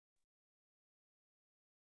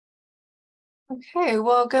Okay,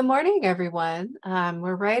 well, good morning, everyone.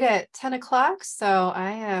 We're right at 10 o'clock, so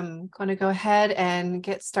I am going to go ahead and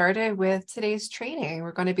get started with today's training.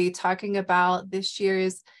 We're going to be talking about this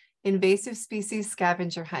year's Invasive Species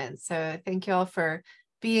Scavenger Hunt. So thank you all for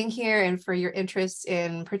being here and for your interest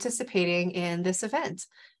in participating in this event.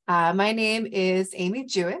 My name is Amy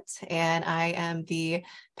Jewett, and I am the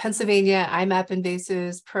Pennsylvania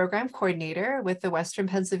iMapInvasives Program Coordinator with the Western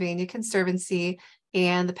Pennsylvania Conservancy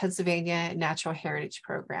and the Pennsylvania Natural Heritage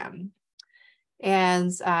Program. And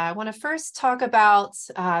I want to first talk about,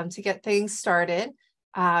 to get things started,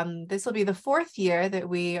 this will be the fourth year that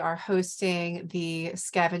we are hosting the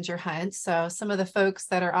scavenger hunt. So some of the folks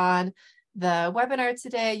that are on the webinar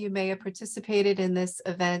today, you may have participated in this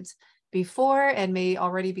event before and may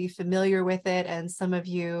already be familiar with it, and some of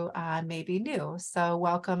you may be new. So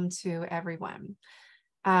welcome to everyone.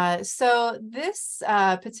 So this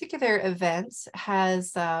particular event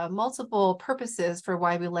has multiple purposes for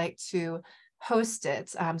why we like to host it.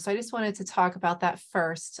 So I just wanted to talk about that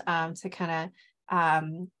first to kind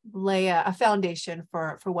of lay a foundation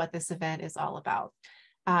for what this event is all about.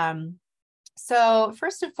 So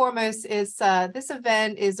first and foremost is this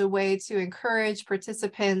event is a way to encourage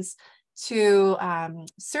participants to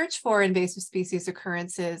search for invasive species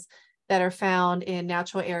occurrences that are found in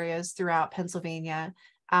natural areas throughout Pennsylvania.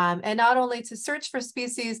 And not only to search for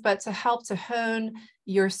species, but to help to hone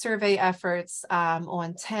your survey efforts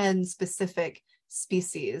on 10 specific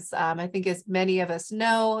species. I think as many of us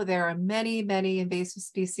know, there are many, many invasive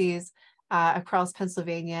species across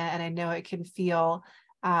Pennsylvania, and I know it can feel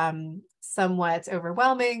somewhat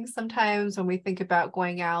overwhelming sometimes when we think about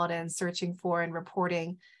going out and searching for and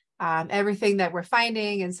reporting everything that we're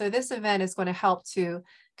finding. And so this event is going to help to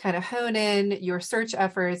kind of hone in your search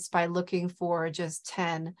efforts by looking for just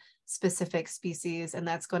 10 specific species. And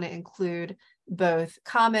that's going to include both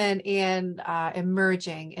common and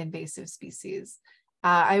emerging invasive species.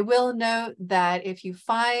 I will note that if you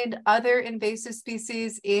find other invasive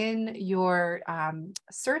species in your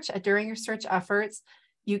during your search efforts,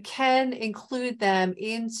 you can include them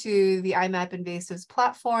into the iMapInvasives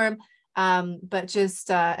platform. But just,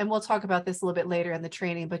 and we'll talk about this a little bit later in the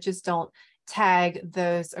training, but just don't tag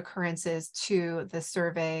those occurrences to the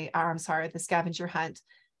the scavenger hunt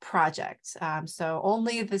project. So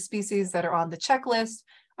only the species that are on the checklist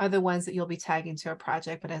are the ones that you'll be tagging to a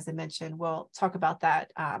project. But as I mentioned, we'll talk about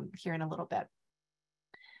that here in a little bit.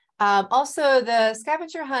 Also, the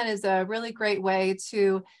scavenger hunt is a really great way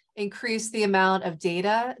to increase the amount of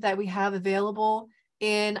data that we have available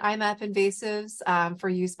in iMapInvasives for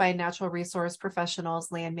use by natural resource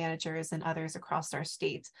professionals, land managers, and others across our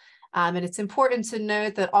state. And it's important to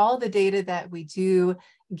note that all the data that we do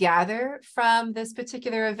gather from this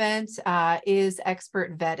particular event is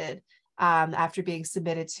expert vetted after being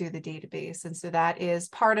submitted to the database. And so that is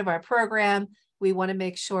part of our program. We want to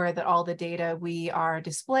make sure that all the data we are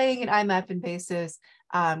displaying in iMapInvasives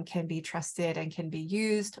can be trusted and can be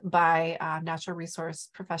used by natural resource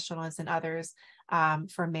professionals and others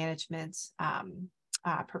for management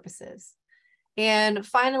purposes. And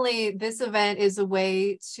finally, this event is a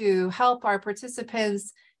way to help our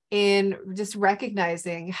participants in just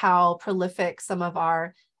recognizing how prolific some of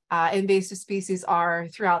our invasive species are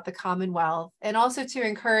throughout the Commonwealth, and also to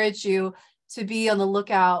encourage you to be on the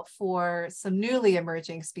lookout for some newly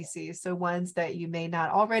emerging species, so ones that you may not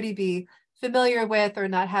already be familiar with or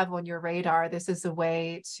not have on your radar. This is a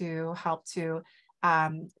way to help to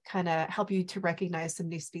kind of help you to recognize some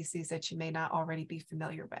new species that you may not already be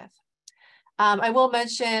familiar with. I will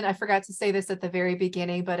mention, I forgot to say this at the very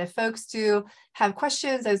beginning, but if folks do have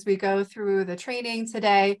questions as we go through the training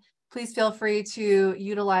today, please feel free to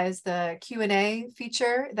utilize the Q&A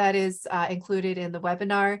feature that is included in the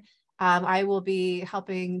webinar. I will be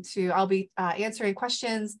I'll be answering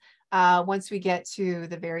questions once we get to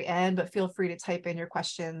the very end, but feel free to type in your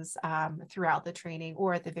questions throughout the training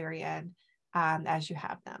or at the very end as you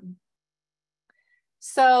have them.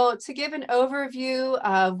 So to give an overview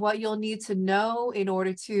of what you'll need to know in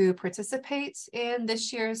order to participate in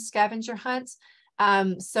this year's scavenger hunt.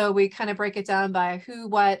 So we kind of break it down by who,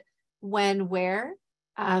 what, when, where.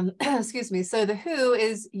 Excuse me. So the who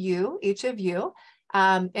is you, each of you,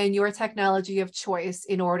 and your technology of choice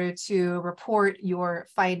in order to report your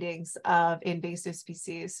findings of invasive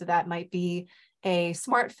species. So that might be a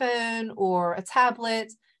smartphone or a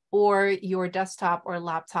tablet or your desktop or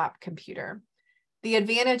laptop computer. The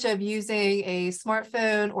advantage of using a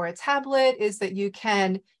smartphone or a tablet is that you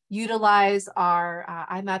can utilize our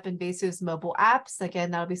iMapInvasives mobile apps.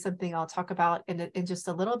 Again, that'll be something I'll talk about in just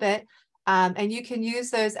a little bit. And you can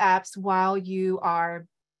use those apps while you are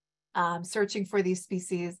searching for these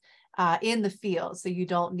species in the field. So you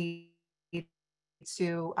don't need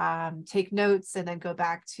to take notes and then go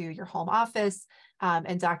back to your home office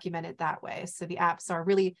and document it that way. So the apps are a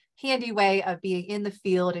really handy way of being in the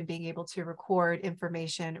field and being able to record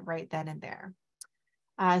information right then and there.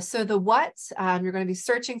 So the what, you're going to be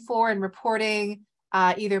searching for and reporting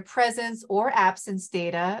either presence or absence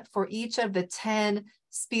data for each of the 10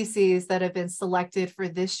 species that have been selected for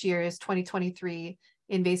this year's 2023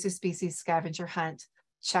 Invasive Species Scavenger Hunt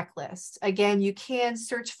checklist. Again, you can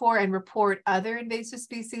search for and report other invasive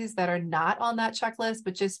species that are not on that checklist,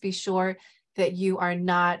 but just be sure that you are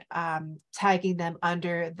not tagging them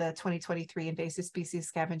under the 2023 Invasive Species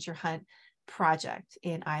Scavenger Hunt project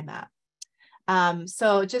in IMAP.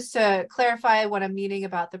 So just to clarify what I'm meaning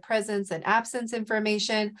about the presence and absence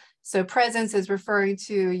information. So presence is referring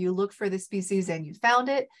to you look for the species and you found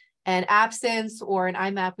it. And absence, or in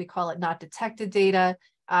IMAP, we call it not detected data,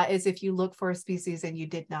 is if you look for a species and you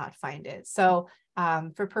did not find it. So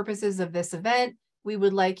for purposes of this event, we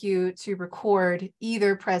would like you to record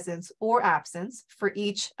either presence or absence for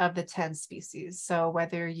each of the 10 species. So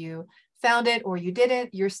whether you found it or you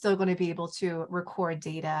didn't, you're still going to be able to record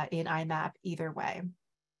data in IMAP either way.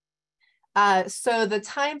 So the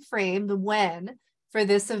time frame, the when for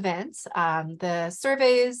this event, the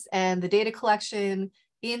surveys and the data collection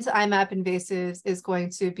into IMapInvasives is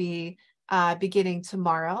going to be beginning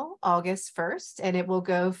tomorrow, August 1st, and it will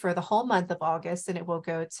go for the whole month of August, and it will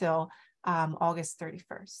go till August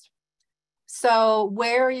 31st. So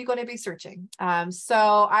where are you going to be searching?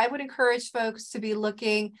 So I would encourage folks to be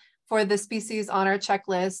looking for the species on our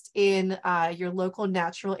checklist in your local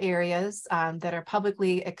natural areas that are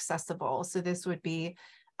publicly accessible. So this would be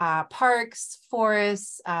parks,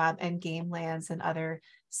 forests, and game lands and other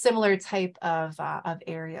similar type of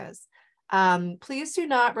areas. Please do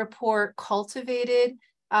not report cultivated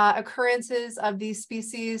occurrences of these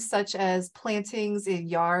species, such as plantings in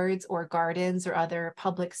yards or gardens or other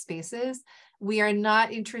public spaces. We are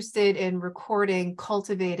not interested in recording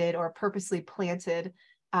cultivated or purposely planted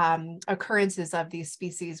occurrences of these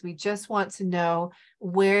species. We just want to know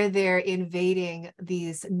where they're invading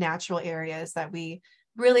these natural areas that we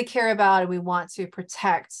really care about and we want to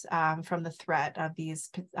protect from the threat of these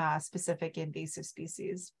specific invasive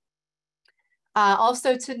species.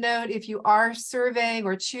 Also to note, if you are surveying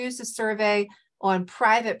or choose to survey on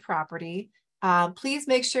private property, please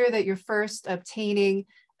make sure that you're first obtaining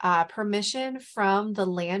permission from the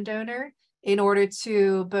landowner in order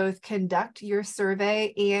to both conduct your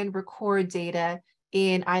survey and record data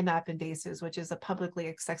in iMapInvasives, which is a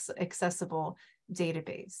publicly accessible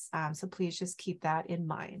database. So please just keep that in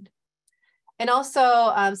mind. And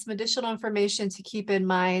also some additional information to keep in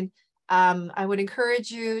mind. I would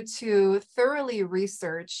encourage you to thoroughly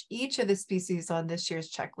research each of the species on this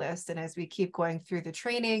year's checklist. And as we keep going through the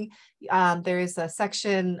training, there is a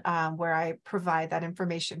section where I provide that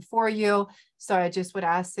information for you. So I just would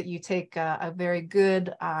ask that you take a very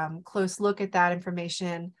good, close look at that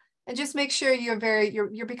information and just make sure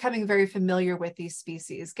you're becoming very familiar with these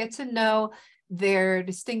species. Get to know their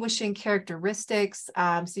distinguishing characteristics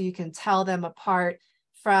so you can tell them apart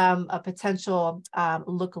from a potential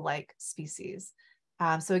lookalike species.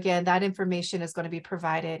 So again, that information is going to be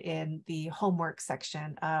provided in the homework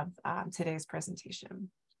section of today's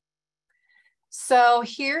presentation. So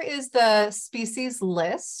here is the species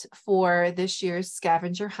list for this year's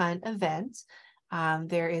scavenger hunt event.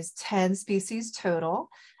 There is 10 species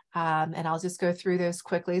total, and I'll just go through those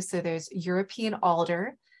quickly. So there's European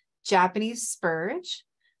alder, Japanese spurge,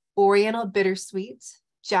 Oriental bittersweet,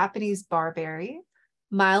 Japanese barberry,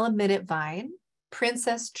 mile-a-minute vine,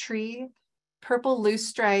 princess tree, purple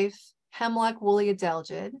loosestrife, hemlock woolly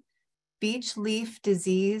adelgid, beech leaf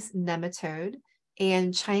disease nematode,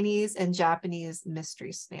 and Chinese and Japanese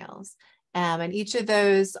mystery snails. And each of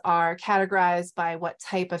those are categorized by what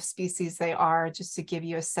type of species they are, just to give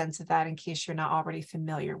you a sense of that in case you're not already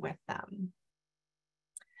familiar with them.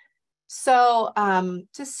 So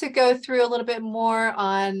just to go through a little bit more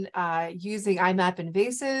on using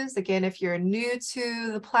iMapInvasives, again, if you're new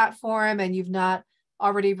to the platform and you've not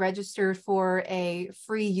already registered for a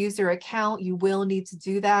free user account, you will need to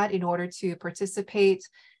do that in order to participate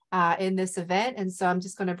in this event. And so I'm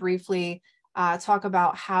just going to briefly talk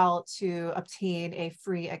about how to obtain a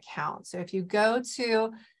free account. So if you go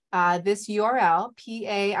to this URL,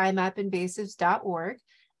 paimapinvasives.org,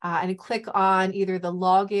 and click on either the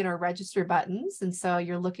login or register buttons. And so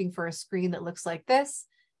you're looking for a screen that looks like this,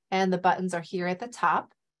 and the buttons are here at the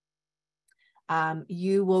top.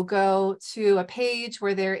 You will go to a page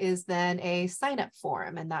where there is then a sign up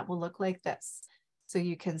form, and that will look like this. So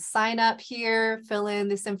you can sign up here, fill in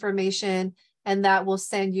this information, and that will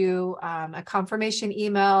send you a confirmation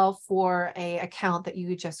email for an account that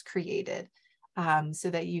you just created, so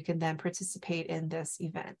that you can then participate in this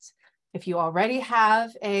event. If you already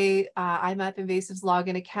have a iMapInvasives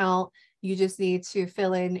login account, you just need to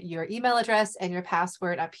fill in your email address and your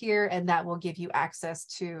password up here, and that will give you access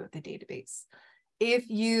to the database. If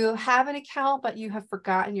you have an account, but you have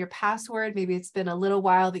forgotten your password, maybe it's been a little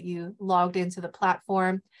while that you logged into the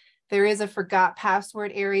platform, there is a forgot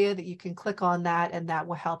password area that you can click on that, and that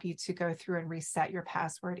will help you to go through and reset your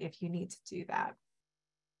password if you need to do that.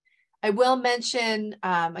 I will mention,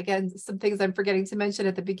 again, some things I'm forgetting to mention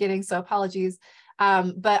at the beginning, so apologies.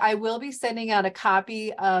 But I will be sending out a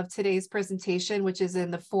copy of today's presentation, which is in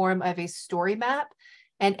the form of a story map.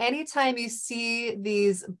 And anytime you see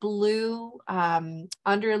these blue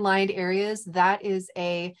underlined areas, that is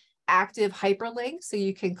a active hyperlink. So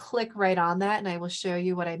you can click right on that, and I will show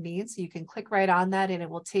you what I mean. So you can click right on that and it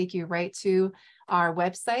will take you right to our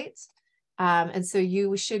website. And so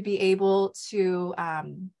you should be able to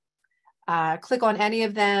click on any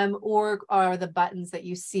of them or the buttons that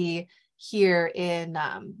you see here in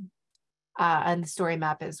the story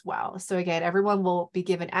map as well. So again, everyone will be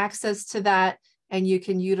given access to that, and you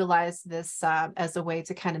can utilize this as a way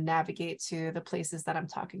to kind of navigate to the places that I'm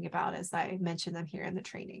talking about as I mentioned them here in the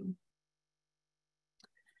training.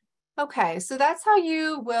 Okay, so that's how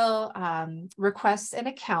you will request an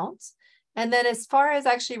account. And then as far as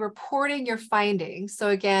actually reporting your findings, so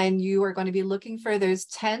again, you are going to be looking for those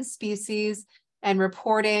 10 species and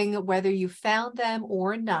reporting whether you found them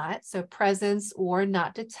or not, so presence or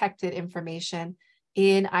not detected information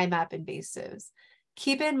in iMapInvasives.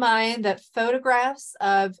 Keep in mind that photographs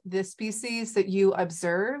of the species that you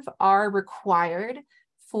observe are required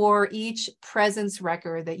for each presence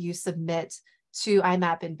record that you submit to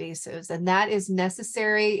iMapInvasives, and that is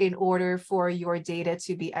necessary in order for your data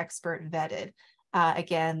to be expert vetted.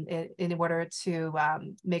 Again, in order to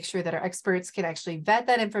make sure that our experts can actually vet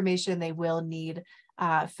that information, they will need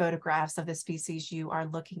photographs of the species you are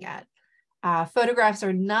looking at. Photographs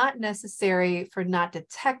are not necessary for not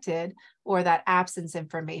detected or that absence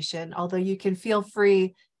information, although you can feel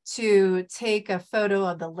free to take a photo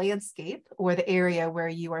of the landscape or the area where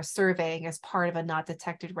you are surveying as part of a not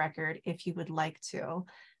detected record if you would like to.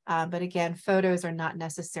 But again, photos are not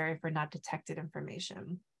necessary for not detected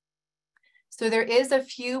information. So there is a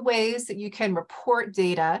few ways that you can report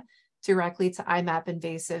data directly to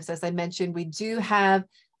iMapInvasives. As I mentioned, we do have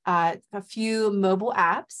a few mobile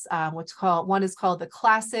apps, one is called the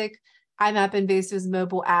classic iMapInvasives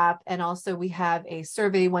mobile app, and also we have a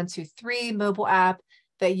Survey 123 mobile app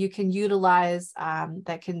that you can utilize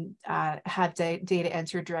that can have data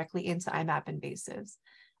entered directly into iMapInvasives.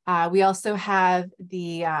 We also have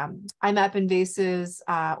the iMapInvasives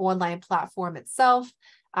online platform itself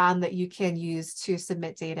that you can use to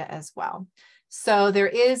submit data as well. So there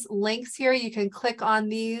is links here. You can click on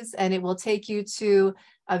these and it will take you to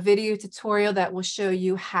a video tutorial that will show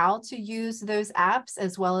you how to use those apps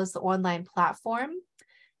as well as the online platform.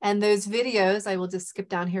 And those videos, I will just skip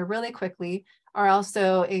down here really quickly, are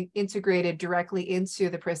also integrated directly into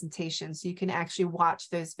the presentation. So you can actually watch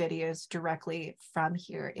those videos directly from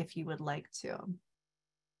here if you would like to.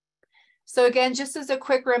 So again, just as a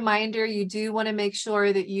quick reminder, you do want to make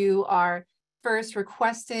sure that you are first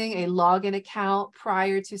requesting a login account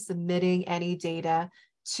prior to submitting any data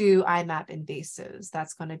to iMapInvasives.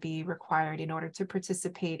 That's going to be required in order to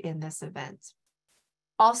participate in this event.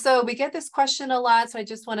 Also, we get this question a lot, so I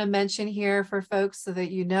just want to mention here for folks so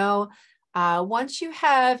that you know, once you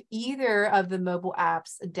have either of the mobile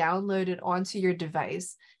apps downloaded onto your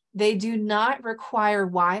device, they do not require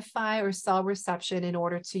Wi-Fi or cell reception in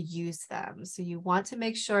order to use them. So you want to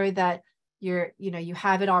make sure that you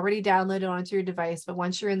have it already downloaded onto your device, but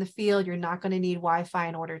once you're in the field, you're not going to need Wi-Fi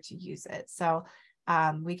in order to use it. So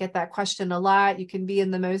we get that question a lot. You can be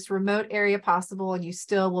in the most remote area possible and you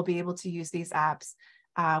still will be able to use these apps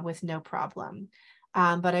with no problem.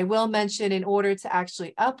 But I will mention, in order to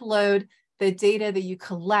actually upload the data that you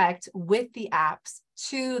collect with the apps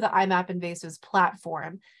to the iMapInvasives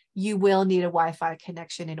platform, you will need a Wi-Fi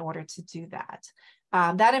connection in order to do that.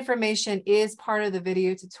 That information is part of the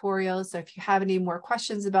video tutorial. So if you have any more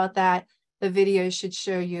questions about that, the video should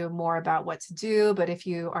show you more about what to do. But if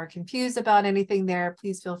you are confused about anything there,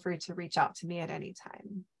 please feel free to reach out to me at any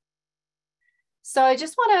time. So I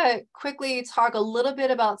just want to quickly talk a little bit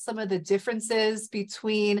about some of the differences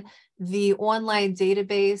between the online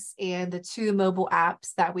database and the two mobile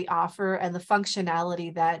apps that we offer and the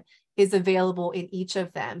functionality that is available in each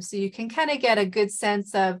of them. So you can kind of get a good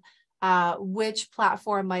sense of which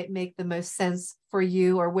platform might make the most sense for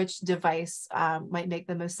you, or which device might make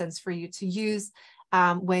the most sense for you to use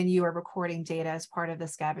when you are recording data as part of the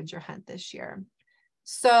scavenger hunt this year.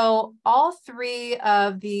 So all three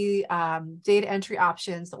of the data entry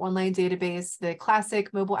options, the online database, the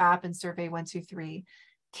classic mobile app, and Survey 123,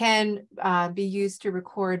 can be used to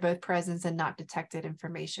record both presence and not detected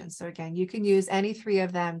information. So again, you can use any three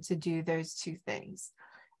of them to do those two things.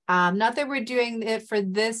 Not that we're doing it for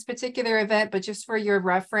this particular event, but just for your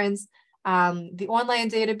reference, the online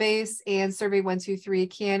database and Survey 123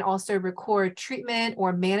 can also record treatment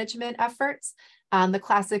or management efforts. The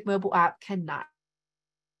classic mobile app cannot.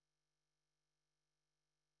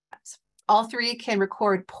 All three can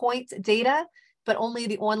record point data, but only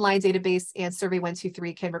the online database and Survey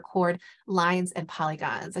 123 can record lines and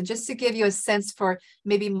polygons. And just to give you a sense for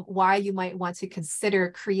maybe why you might want to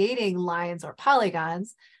consider creating lines or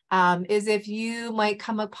polygons, is if you might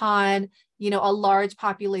come upon, a large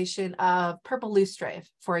population of purple loosestrife,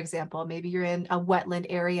 for example. Maybe you're in a wetland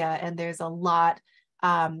area and there's a lot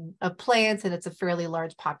of plants and it's a fairly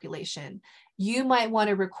large population. You might want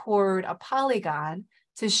to record a polygon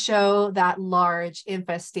to show that large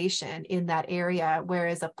infestation in that area,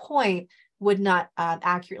 whereas a point would not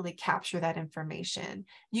accurately capture that information.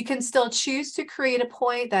 You can still choose to create a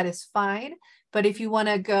point, that is fine. But if you want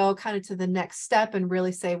to go kind of to the next step and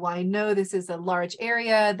really say, well, I know this is a large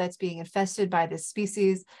area that's being infested by this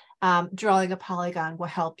species, drawing a polygon will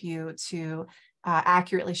help you to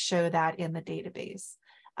accurately show that in the database.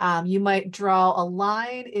 You might draw a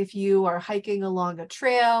line if you are hiking along a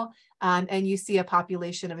trail and you see a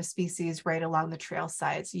population of a species right along the trail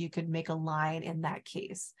side. So you could make a line in that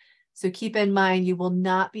case. So keep in mind, you will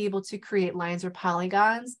not be able to create lines or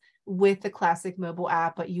polygons with the classic mobile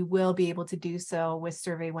app, but you will be able to do so with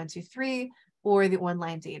Survey 123 or the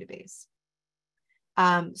online database.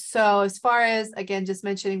 So as far as, again, just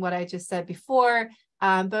mentioning what I just said before,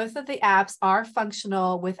 both of the apps are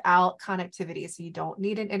functional without connectivity. So you don't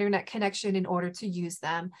need an internet connection in order to use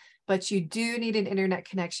them, but you do need an internet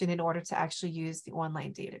connection in order to actually use the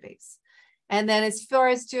online database. And then as far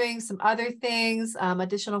as doing some other things,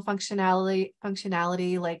 additional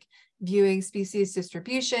functionality like viewing species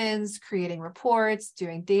distributions, creating reports,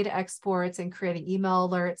 doing data exports, and creating email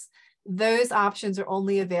alerts, those options are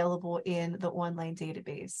only available in the online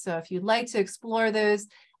database. So if you'd like to explore those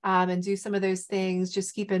and do some of those things,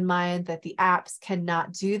 just keep in mind that the apps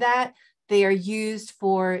cannot do that. They are used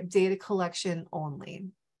for data collection only.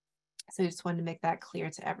 So I just wanted to make that clear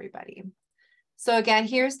to everybody. So again,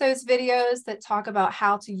 here's those videos that talk about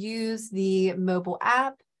how to use the mobile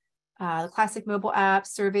app, the classic mobile app,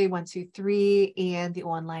 Survey 123, and the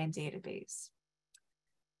online database.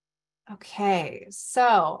 Okay,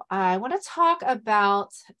 so I want to talk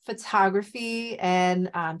about photography and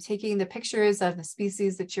taking the pictures of the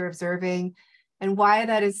species that you're observing and why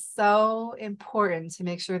that is so important to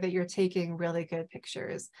make sure that you're taking really good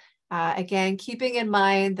pictures. Again, keeping in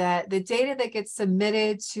mind that the data that gets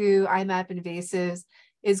submitted to iMapInvasives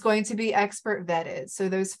is going to be expert vetted. So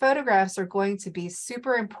those photographs are going to be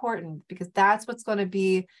super important because that's what's going to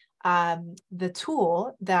be the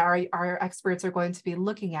tool that our experts are going to be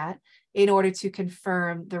looking at in order to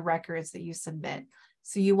confirm the records that you submit.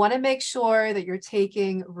 So you want to make sure that you're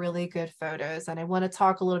taking really good photos. And I want to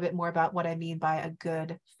talk a little bit more about what I mean by a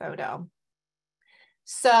good photo.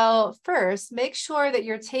 So first, make sure that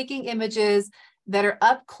you're taking images that are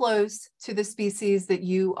up close to the species that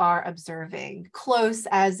you are observing. Close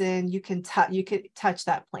as in you could touch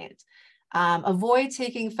that plant. Avoid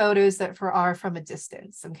taking photos that are from a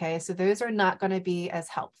distance, okay? So those are not going to be as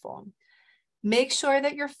helpful. Make sure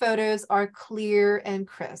that your photos are clear and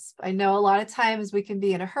crisp. I know a lot of times we can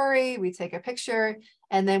be in a hurry, we take a picture,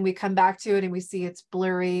 and then we come back to it and we see it's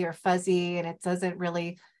blurry or fuzzy and it doesn't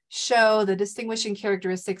really show the distinguishing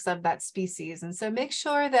characteristics of that species. And so make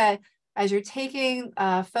sure that as you're taking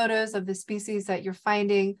photos of the species that you're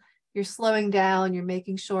finding, you're slowing down, you're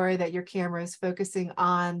making sure that your camera is focusing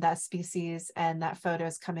on that species and that photo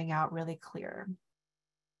is coming out really clear.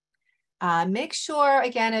 Make sure,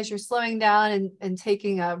 again, as you're slowing down and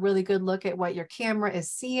taking a really good look at what your camera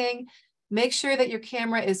is seeing, make sure that your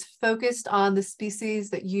camera is focused on the species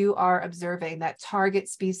that you are observing, that target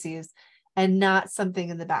species, and not something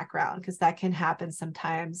in the background, because that can happen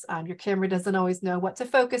sometimes. Your camera doesn't always know what to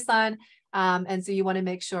focus on. And so you want to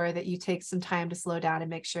make sure that you take some time to slow down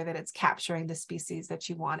and make sure that it's capturing the species that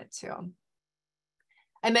you want it to.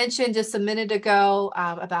 I mentioned just a minute ago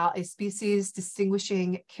about a species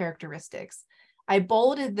distinguishing characteristics. I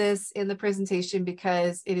bolded this in the presentation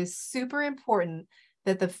because it is super important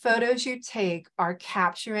that the photos you take are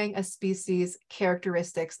capturing a species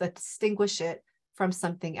characteristics that distinguish it from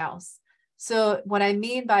something else. So what I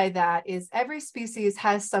mean by that is every species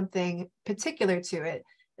has something particular to it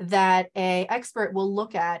that an expert will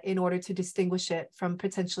look at in order to distinguish it from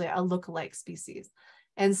potentially a lookalike species.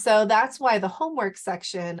 And so that's why the homework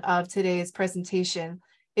section of today's presentation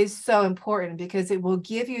is so important, because it will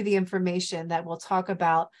give you the information that will talk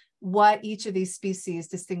about what each of these species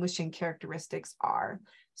distinguishing characteristics are.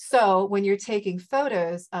 So when you're taking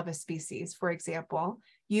photos of a species, for example,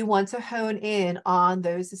 you want to hone in on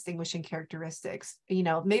those distinguishing characteristics. You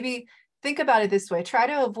know, maybe think about it this way. Try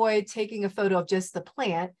to avoid taking a photo of just the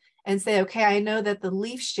plant and say, okay, I know that the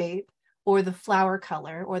leaf shape or the flower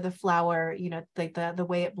color or the flower, you know, like the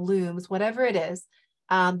way it blooms, whatever it is,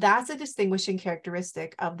 that's a distinguishing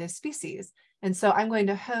characteristic of this species. And so I'm going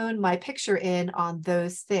to hone my picture in on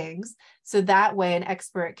those things. So that way an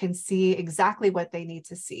expert can see exactly what they need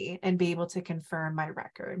to see and be able to confirm my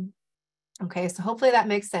record. Okay, so hopefully that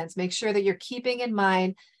makes sense. Make sure that you're keeping in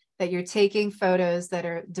mind that you're taking photos that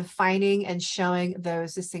are defining and showing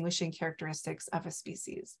those distinguishing characteristics of a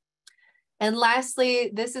species. And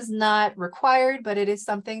lastly, this is not required, but it is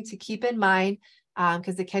something to keep in mind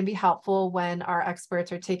because it can be helpful when our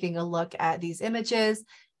experts are taking a look at these images,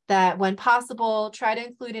 that when possible, try to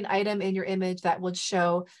include an item in your image that would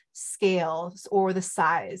show scales or the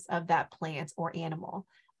size of that plant or animal.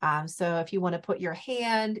 So if you want to put your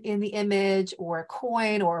hand in the image or a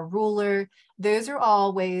coin or a ruler, those are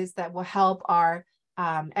all ways that will help our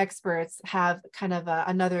experts have kind of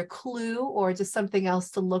another clue or just something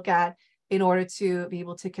else to look at in order to be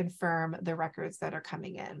able to confirm the records that are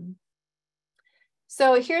coming in.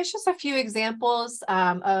 So here's just a few examples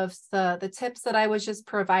of the tips that I was just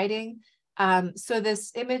providing. So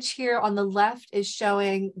this image here on the left is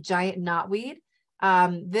showing giant knotweed.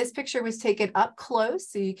 This picture was taken up close,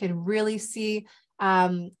 so you can really see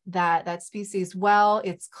that species well.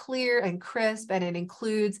 It's clear and crisp, and it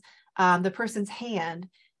includes the person's hand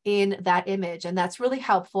in that image. And that's really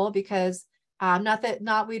helpful because not that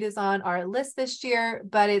knotweed is on our list this year,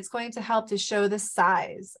 but it's going to help to show the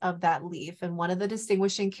size of that leaf. And one of the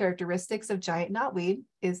distinguishing characteristics of giant knotweed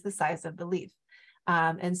is the size of the leaf.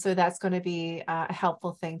 And so that's going to be a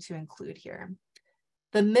helpful thing to include here.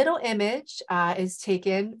 The middle image is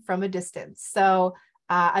taken from a distance. So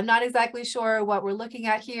I'm not exactly sure what we're looking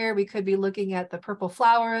at here. We could be looking at the purple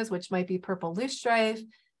flowers, which might be purple loosestrife.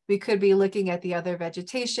 We could be looking at the other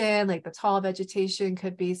vegetation, like the tall vegetation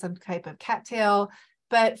could be some type of cattail.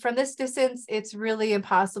 But from this distance, it's really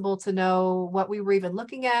impossible to know what we were even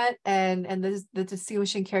looking at and the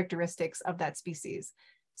distinguishing characteristics of that species.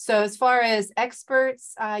 So as far as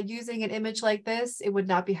experts using an image like this, it would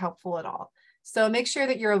not be helpful at all. So make sure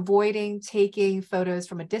that you're avoiding taking photos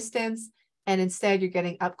from a distance, and instead you're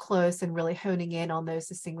getting up close and really honing in on those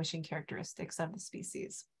distinguishing characteristics of the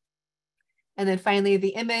species. And then finally, the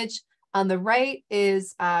image on the right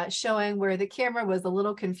is showing where the camera was a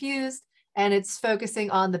little confused, and it's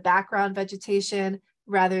focusing on the background vegetation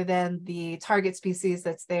rather than the target species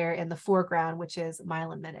that's there in the foreground, which is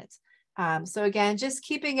mile a minute. So again, just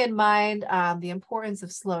keeping in mind the importance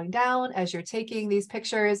of slowing down as you're taking these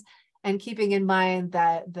pictures, and keeping in mind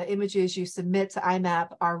that the images you submit to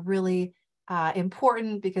IMAP are really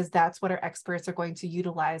important, because that's what our experts are going to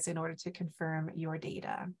utilize in order to confirm your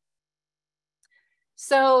data.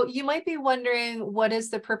 So you might be wondering, what is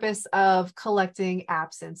the purpose of collecting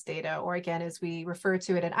absence data? Or again, as we refer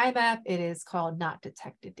to it in IMAP, it is called not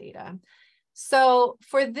detected data. So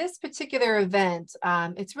for this particular event,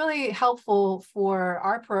 it's really helpful for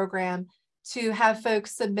our program to have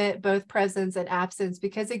folks submit both presence and absence,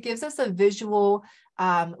 because it gives us a visual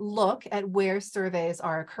look at where surveys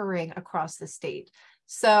are occurring across the state.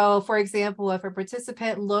 So for example, if a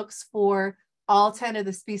participant looks for all 10 of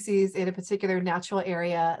the species in a particular natural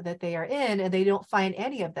area that they are in, and they don't find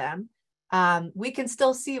any of them, we can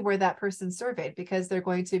still see where that person surveyed, because they're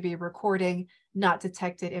going to be recording not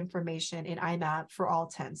detected information in IMAP for all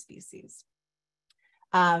 10 species.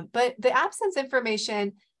 But the absence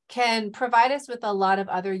information can provide us with a lot of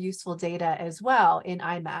other useful data as well in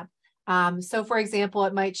IMAP. So for example,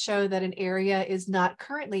 it might show that an area is not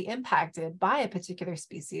currently impacted by a particular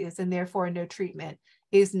species, and therefore no treatment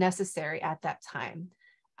is necessary at that time.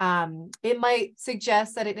 It might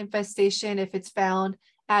suggest that an infestation, if it's found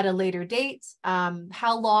at a later date,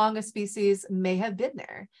 how long a species may have been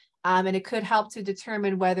there. And it could help to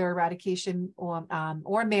determine whether eradication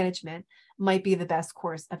or management might be the best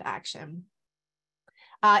course of action.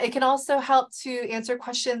 It can also help to answer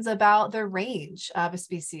questions about the range of a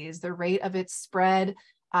species, the rate of its spread,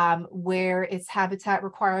 where its habitat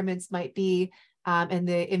requirements might be, and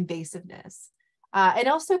the invasiveness. It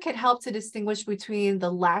also can help to distinguish between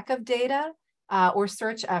the lack of data or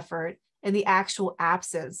search effort and the actual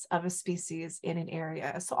absence of a species in an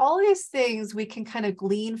area. So all of these things we can kind of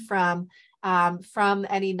glean from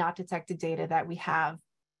any not detected data that we have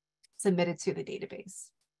submitted to the database.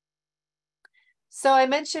 So I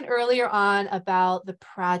mentioned earlier on about the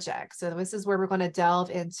project. So this is where we're going to delve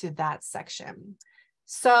into that section.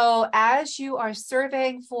 So as you are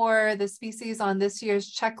surveying for the species on this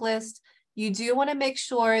year's checklist, you do want to make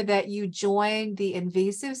sure that you join the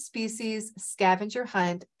Invasive Species Scavenger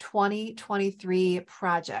Hunt 2023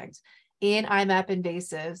 project in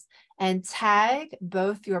iMapInvasives and tag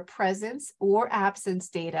both your presence or absence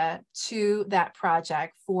data to that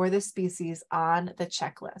project for the species on the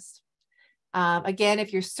checklist. Again,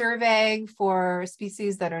 if you're surveying for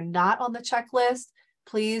species that are not on the checklist,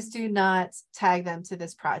 please do not tag them to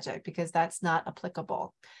this project because that's not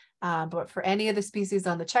applicable. But for any of the species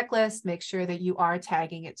on the checklist, make sure that you are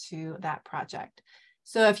tagging it to that project.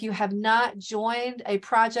 So if you have not joined a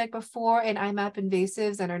project before in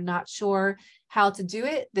iMapInvasives and are not sure how to do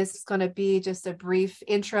it, this is going to be just a brief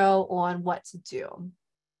intro on what to do.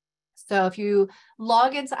 So if you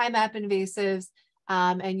log into iMapInvasives,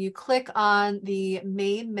 and you click on the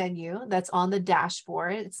main menu that's on the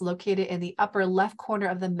dashboard, it's located in the upper left corner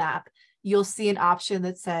of the map, you'll see an option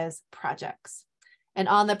that says projects. And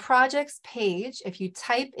on the projects page, if you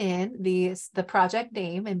type in the project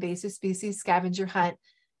name, Invasive Species Scavenger Hunt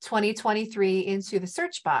 2023 into the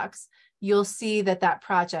search box, you'll see that that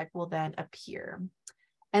project will then appear.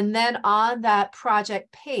 And then on that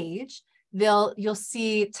project page, you'll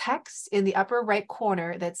see text in the upper right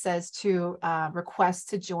corner that says to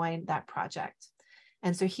request to join that project.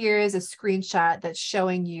 And so here is a screenshot that's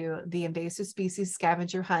showing you the Invasive Species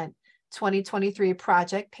Scavenger Hunt 2023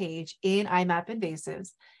 project page in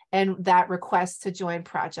iMapInvasives and that request to join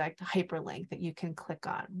project hyperlink that you can click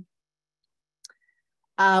on.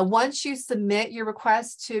 Once you submit your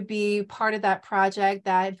request to be part of that project,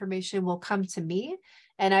 that information will come to me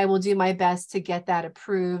and I will do my best to get that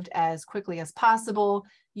approved as quickly as possible.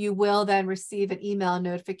 You will then receive an email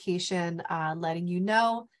notification letting you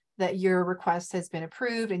know that your request has been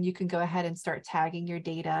approved and you can go ahead and start tagging your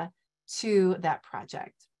data to that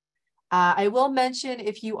project. I will mention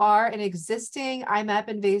if you are an existing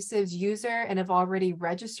iMapInvasives user and have already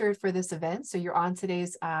registered for this event, so you're on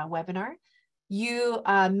today's webinar, you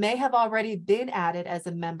may have already been added as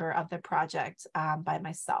a member of the project by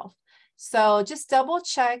myself. So just double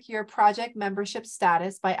check your project membership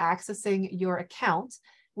status by accessing your account,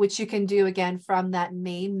 which you can do again from that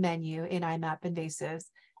main menu in iMapInvasives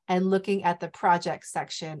and looking at the project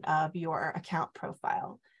section of your account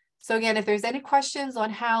profile. So again, if there's any questions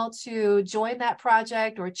on how to join that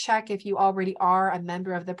project or check if you already are a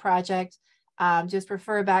member of the project, just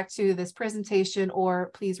refer back to this presentation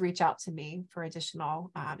or please reach out to me for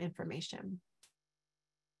additional information.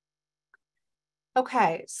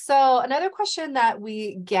 Okay, so another question that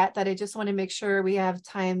we get that I just want to make sure we have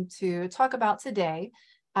time to talk about today.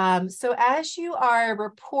 So as you are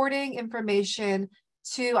reporting information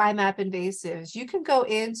to iMapInvasives, you can go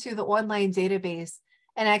into the online database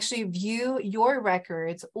and actually view your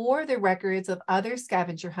records or the records of other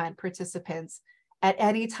scavenger hunt participants at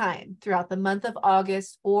any time throughout the month of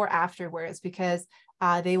August or afterwards, because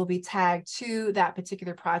they will be tagged to that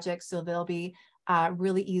particular project, so they'll be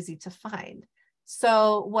really easy to find.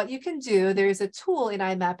 So what you can do, there's a tool in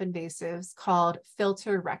iMapInvasives called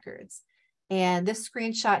Filter Records. And this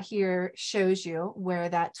screenshot here shows you where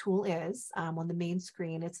that tool is on the main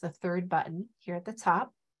screen. It's the third button here at the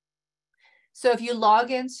top. So if you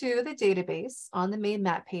log into the database on the main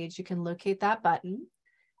map page, you can locate that button.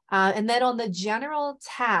 And then on the general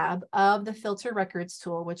tab of the Filter Records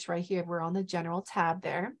tool, which right here, we're on the general tab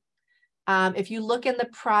there. If you look in the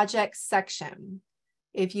project section,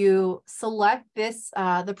 if you select this,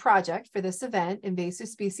 the project for this event, Invasive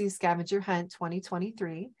Species Scavenger Hunt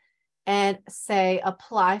 2023, and say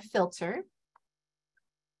apply filter,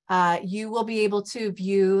 you will be able to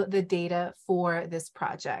view the data for this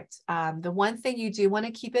project. The one thing you do want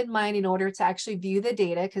to keep in mind in order to actually view the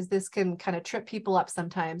data, because this can kind of trip people up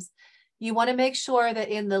sometimes, you want to make sure that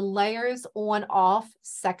in the layers on off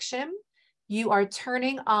section, you are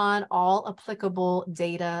turning on all applicable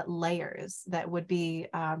data layers that would be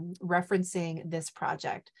referencing this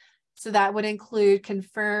project. So that would include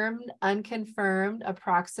confirmed, unconfirmed,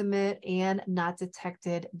 approximate, and not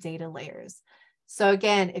detected data layers. So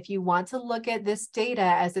again, if you want to look at this data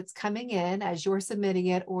as it's coming in, as you're submitting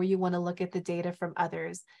it, or you want to look at the data from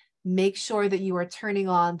others, make sure that you are turning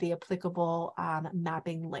on the applicable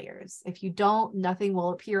mapping layers. If you don't, nothing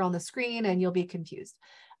will appear on the screen and you'll be confused.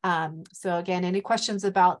 So again, any questions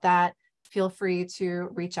about that, feel free to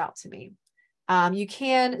reach out to me. You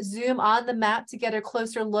can zoom on the map to get a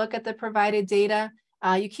closer look at the provided data.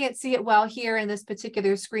 You can't see it well here in this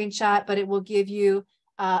particular screenshot, but it will give you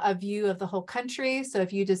a view of the whole country. So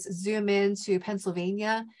if you just zoom into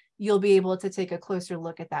Pennsylvania, you'll be able to take a closer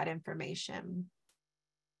look at that information.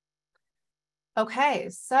 Okay,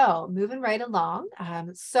 so moving right along.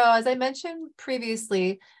 So as I mentioned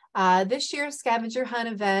previously, this year's scavenger hunt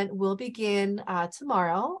event will begin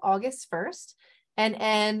tomorrow, August 1st, and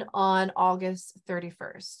end on August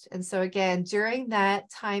 31st. And so again, during that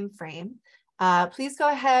time frame, please go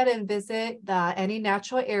ahead and visit any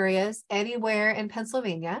natural areas anywhere in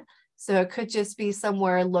Pennsylvania. So it could just be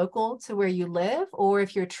somewhere local to where you live, or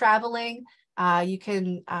if you're traveling, you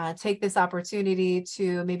can take this opportunity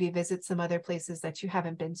to maybe visit some other places that you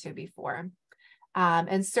haven't been to before.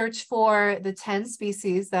 And search for the 10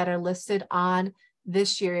 species that are listed on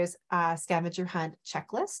this year's scavenger hunt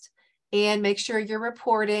checklist, and make sure you're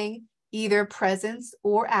reporting either presence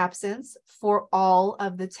or absence for all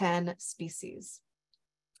of the 10 species.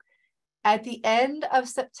 At the end of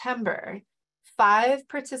September, 5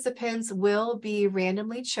 participants will be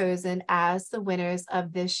randomly chosen as the winners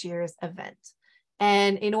of this year's event.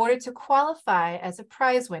 And in order to qualify as a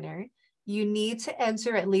prize winner, you need to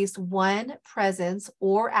enter at least one presence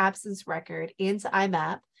or absence record into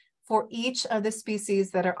iMap for each of the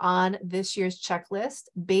species that are on this year's checklist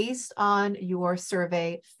based on your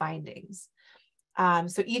survey findings.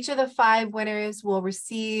 So each of the 5 winners will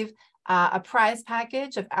receive a prize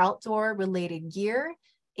package of outdoor related gear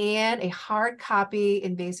and a hard copy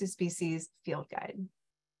invasive species field guide.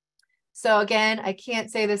 So again, I can't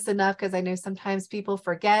say this enough because I know sometimes people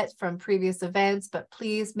forget from previous events, but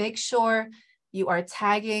please make sure you are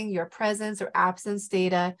tagging your presence or absence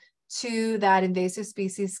data to that invasive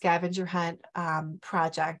species scavenger hunt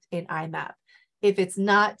project in iMap. If it's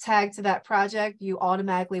not tagged to that project, you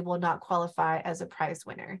automatically will not qualify as a prize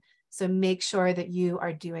winner. So make sure that you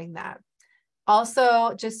are doing that.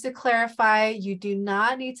 Also, just to clarify, you do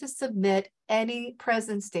not need to submit any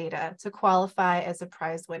presence data to qualify as a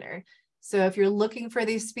prize winner. So if you're looking for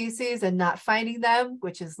these species and not finding them,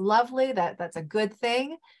 which is lovely, that's a good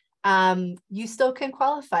thing, you still can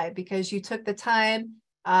qualify because you took the time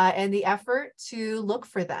and the effort to look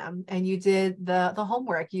for them, and you did the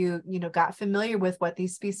homework. You got familiar with what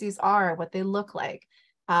these species are, what they look like.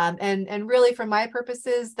 And really, for my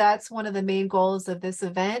purposes, that's one of the main goals of this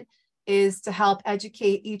event, is to help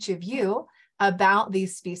educate each of you about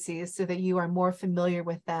these species so that you are more familiar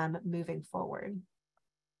with them moving forward.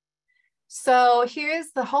 So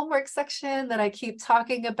here's the homework section that I keep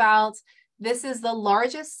talking about. This is the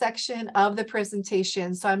largest section of the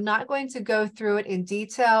presentation, so I'm not going to go through it in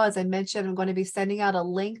detail. As I mentioned, I'm going to be sending out a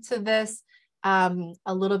link to this a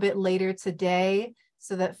little bit later today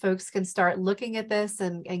so that folks can start looking at this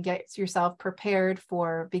and get yourself prepared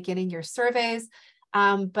for beginning your surveys.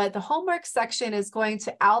 But the homework section is going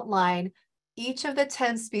to outline each of the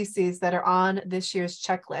 10 species that are on this year's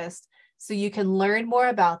checklist, so you can learn more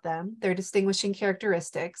about them, their distinguishing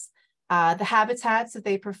characteristics, the habitats that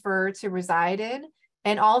they prefer to reside in,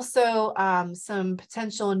 and also some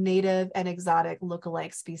potential native and exotic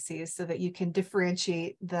lookalike species so that you can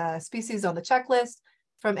differentiate the species on the checklist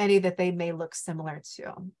from any that they may look similar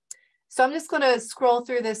to. So I'm just going to scroll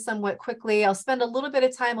through this somewhat quickly. I'll spend a little bit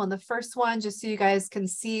of time on the first one just so you guys can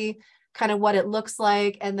see kind of what it looks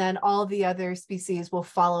like, and then all the other species will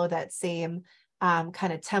follow that same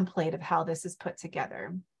kind of template of how this is put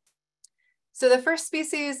together. So the first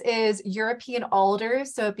species is European alder.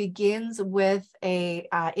 So it begins with a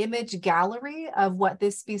image gallery of what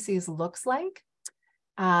this species looks like.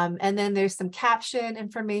 And then there's some caption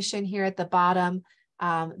information here at the bottom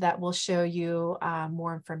that will show you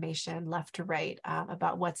more information left to right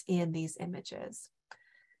about what's in these images.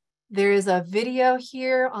 There is a video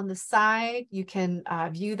here on the side. You can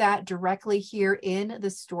view that directly here in the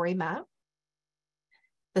story map.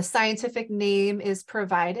 The scientific name is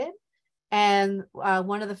provided. And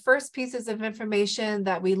one of the first pieces of information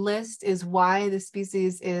that we list is why the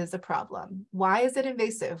species is a problem. Why is it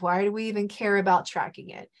invasive? Why do we even care about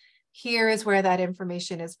tracking it? Here is where that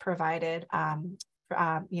information is provided, front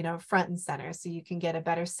and center, so you can get a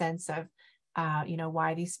better sense of,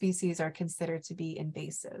 why these species are considered to be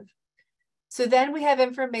invasive. So then we have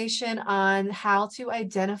information on how to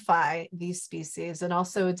identify these species and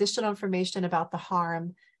also additional information about the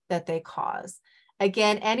harm that they cause.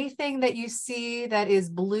 Again, anything that you see that is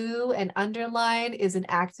blue and underlined is an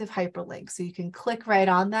active hyperlink. So you can click right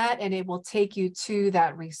on that and it will take you to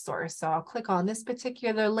that resource. So I'll click on this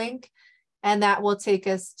particular link and that will take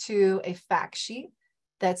us to a fact sheet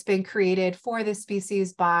that's been created for this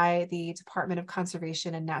species by the Department of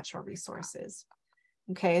Conservation and Natural Resources.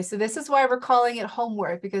 Okay, so this is why we're calling it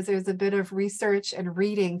homework, because there's a bit of research and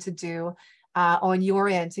reading to do on your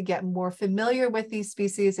end to get more familiar with these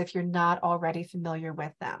species if you're not already familiar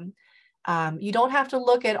with them. You don't have to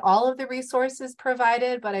look at all of the resources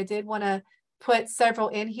provided, but I did want to put several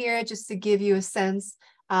in here just to give you a sense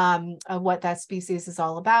of what that species is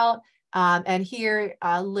all about. And here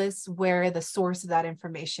lists where the source of that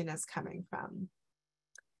information is coming from.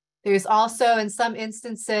 There's also, in some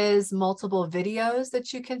instances, multiple videos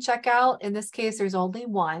that you can check out. In this case, there's only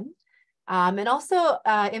one. And also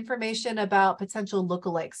information about potential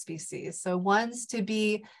lookalike species. So ones to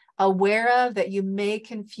be aware of that you may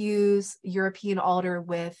confuse European alder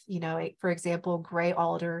with, for example, gray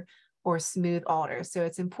alder or smooth alder. So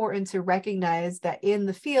it's important to recognize that in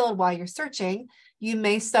the field while you're searching, you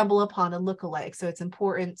may stumble upon a lookalike. So it's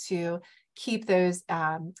important to keep those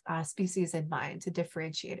species in mind to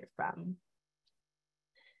differentiate it from.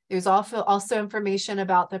 There's also information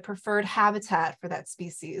about the preferred habitat for that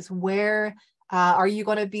species. Where are you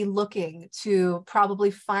going to be looking to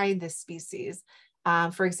probably find this species?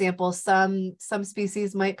 For example, some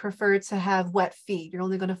species might prefer to have wet feet. You're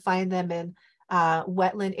only going to find them in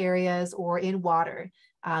wetland areas or in water.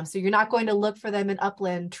 So you're not going to look for them in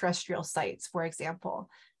upland terrestrial sites, for example,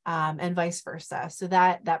 and vice versa. So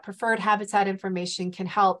that preferred habitat information can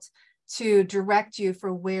help to direct you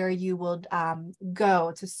for where you will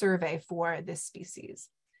go to survey for this species.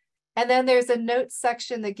 And then there's a notes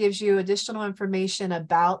section that gives you additional information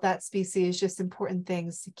about that species, just important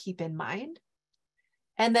things to keep in mind.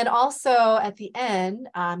 And then also at the end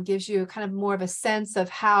gives you kind of more of a sense of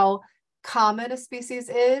how common a species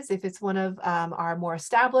is, if it's one of our more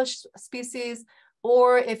established species,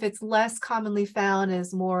 or if it's less commonly found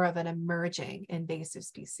as more of an emerging invasive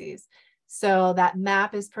species. So that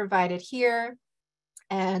map is provided here,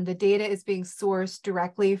 and the data is being sourced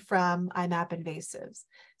directly from iMapInvasives.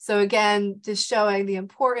 So again, just showing the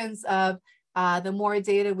importance of the more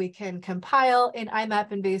data we can compile in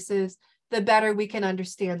iMapInvasives, the better we can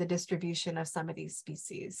understand the distribution of some of these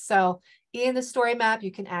species. So in the story map,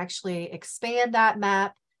 you can actually expand that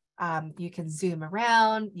map. You can zoom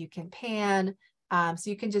around, you can pan, so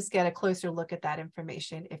you can just get a closer look at that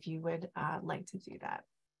information if you would like to do that.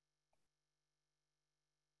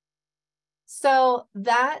 So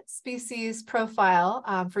that species profile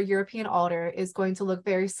for European alder is going to look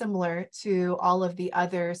very similar to all of the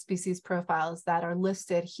other species profiles that are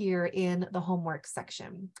listed here in the homework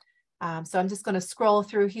section. So I'm just going to scroll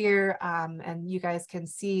through here and you guys can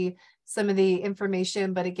see some of the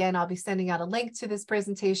information, but again, I'll be sending out a link to this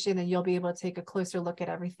presentation and you'll be able to take a closer look at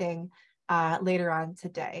everything later on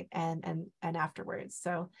today and afterwards.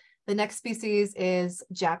 So the next species is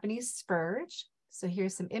Japanese spurge. So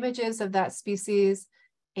here's some images of that species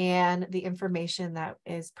and the information that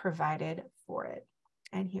is provided for it.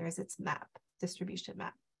 And here's its map, distribution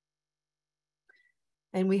map.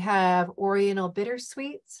 And we have Oriental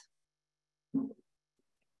bittersweet.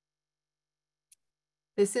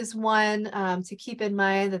 This is one to keep in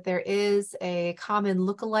mind that there is a common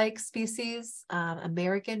lookalike species,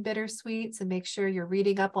 American bittersweet, so make sure you're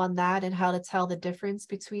reading up on that and how to tell the difference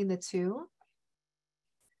between the two.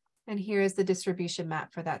 And here is the distribution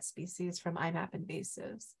map for that species from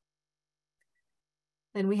iMapInvasives.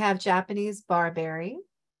 Then we have Japanese barberry.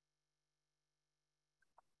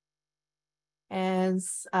 And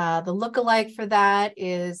the lookalike for that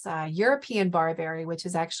is European barberry, which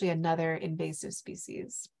is actually another invasive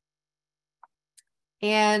species.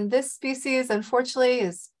 And this species, unfortunately,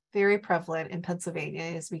 is very prevalent in Pennsylvania,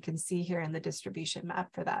 as we can see here in the distribution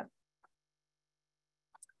map for that.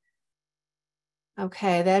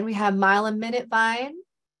 Okay, then we have mile-a-minute vine.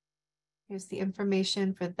 Here's the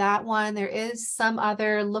information for that one. There is some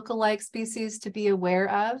other lookalike species to be aware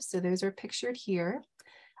of, so those are pictured here.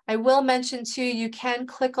 I will mention too, you can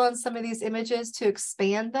click on some of these images to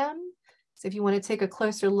expand them. So if you want to take a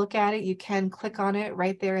closer look at it, you can click on it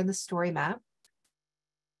right there in the story map.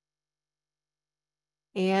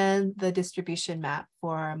 And the distribution map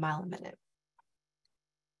for a mile a minute.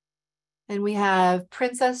 And we have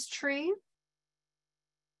princess tree.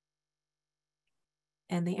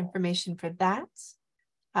 And the information for that.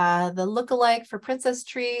 The lookalike for princess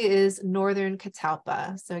tree is northern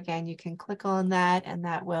catalpa. So again, you can click on that and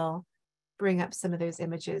that will bring up some of those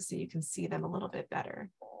images so you can see them a little bit better.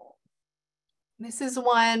 This is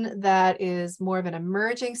one that is more of an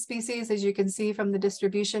emerging species, as you can see from the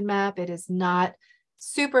distribution map. It is not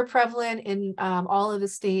super prevalent in all of the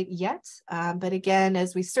state yet. But again,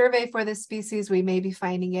 as we survey for this species, we may be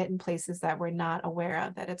finding it in places that we're not aware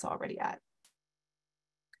of that it's already at.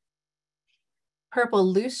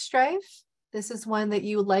 Purple loosestrife. This is one that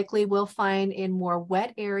you likely will find in more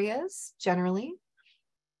wet areas generally.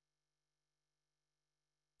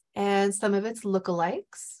 And some of its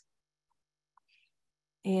lookalikes.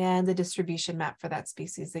 And the distribution map for that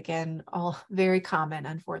species, again, all very common,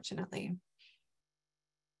 unfortunately.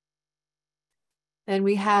 Then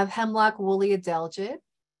we have hemlock woolly adelgid.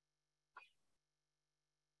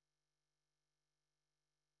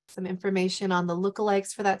 Some information on the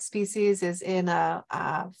lookalikes for that species is in a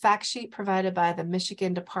fact sheet provided by the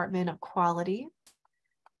Michigan Department of Quality.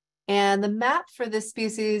 And the map for this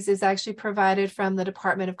species is actually provided from the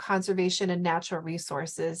Department of Conservation and Natural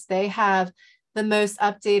Resources. They have the most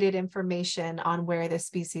updated information on where this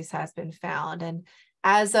species has been found. And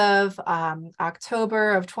as of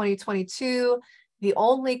October of 2022, the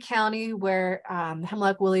only county where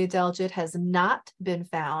hemlock woolly adelgid has not been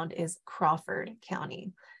found is Crawford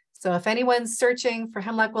County. So if anyone's searching for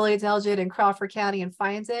hemlock woolly adelgid in Crawford County and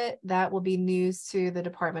finds it, that will be news to the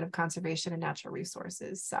Department of Conservation and Natural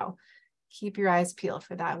Resources. So keep your eyes peeled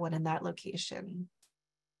for that one in that location.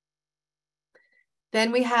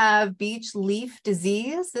 Then we have beech leaf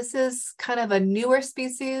disease. This is kind of a newer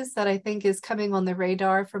species that I think is coming on the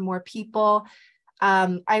radar for more people.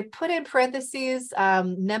 I put in parentheses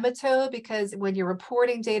nematode because when you're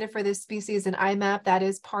reporting data for this species in IMAP, that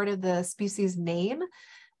is part of the species name.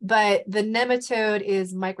 But the nematode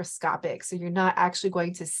is microscopic, so you're not actually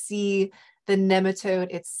going to see the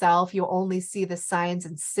nematode itself. You'll only see the signs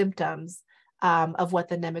and symptoms of what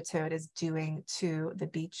the nematode is doing to the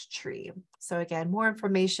beech tree. So again, more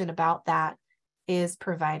information about that is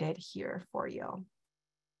provided here for you.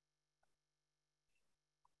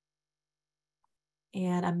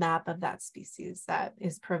 And a map of that species that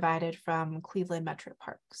is provided from Cleveland Metro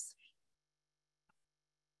Parks.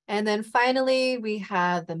 And then finally, we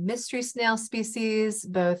have the mystery snail species,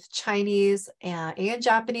 both Chinese and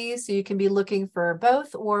Japanese. So you can be looking for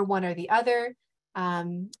both or one or the other,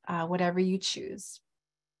 whatever you choose.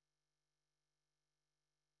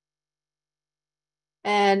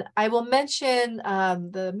 And I will mention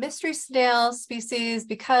the mystery snail species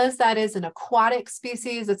because that is an aquatic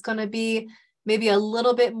species. It's going to be maybe a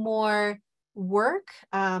little bit more work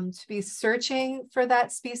to be searching for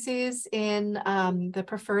that species in the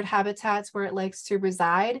preferred habitats where it likes to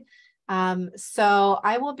reside. So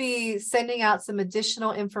I will be sending out some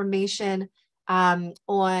additional information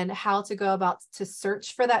on how to go about to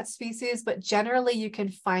search for that species, but generally you can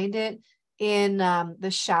find it in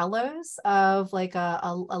the shallows of like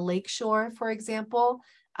a lake shore, for example.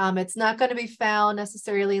 It's not going to be found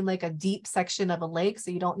necessarily in like a deep section of a lake,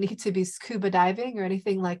 so you don't need to be scuba diving or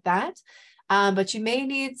anything like that. But you may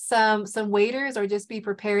need some waders or just be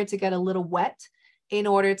prepared to get a little wet in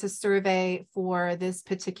order to survey for this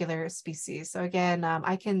particular species. So again,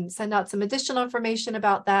 I can send out some additional information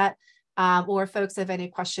about that, or if folks have any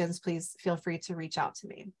questions, please feel free to reach out to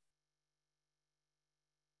me.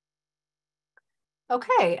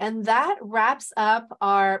 Okay, and that wraps up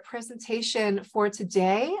our presentation for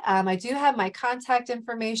today. I do have my contact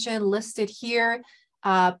information listed here.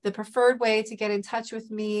 The preferred way to get in touch with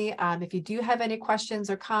me, if you do have any questions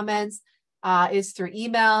or comments, is through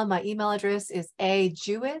email. My email address is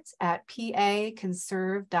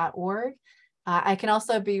ajewett@paconserve.org. I can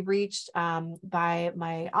also be reached by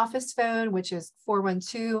my office phone, which is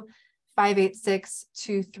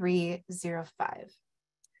 412-586-2305.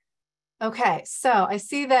 Okay, so I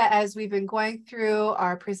see that as we've been going through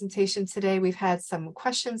our presentation today, we've had some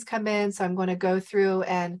questions come in, so I'm going to go through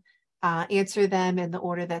and answer them in the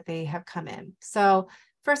order that they have come in. So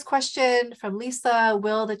first question from Lisa,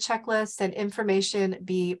 will the checklist and information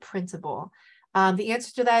be printable? The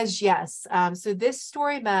answer to that is yes. So this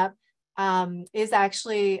story map is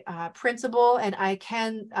actually printable, and I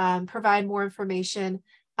can provide more information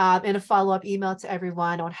in a follow-up email to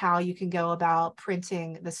everyone on how you can go about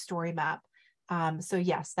printing the story map. So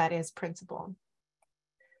yes, that is printable.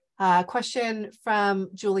 Question from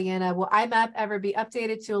Juliana, will IMAP ever be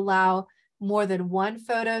updated to allow more than one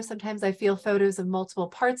photo? Sometimes I feel photos of multiple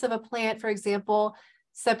parts of a plant, for example,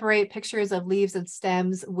 separate pictures of leaves and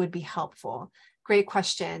stems would be helpful. Great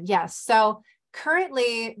question. Yes, so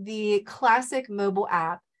currently the classic mobile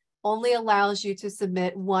app only allows you to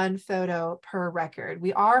submit one photo per record.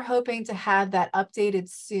 We are hoping to have that updated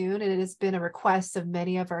soon, and it has been a request of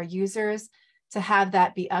many of our users to have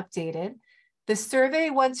that be updated. The Survey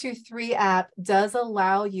 123 app does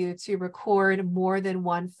allow you to record more than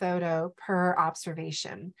one photo per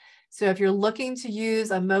observation. So if you're looking to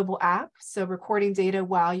use a mobile app, so recording data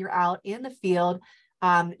while you're out in the field,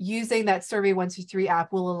 using that Survey 123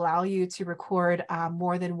 app will allow you to record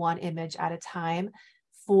more than one image at a time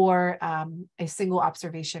for a single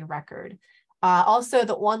observation record. Also,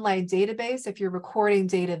 the online database, if you're recording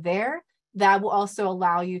data there, that will also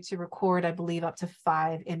allow you to record, I believe, up to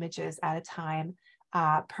 5 images at a time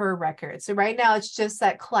per record. So right now, it's just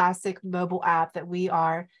that classic mobile app that we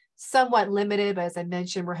are somewhat limited, but as I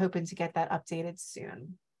mentioned, we're hoping to get that updated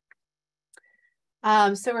soon.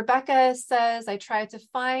 So Rebecca says, I tried to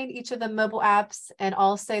find each of the mobile apps and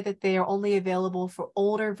all say that they are only available for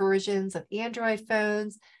older versions of Android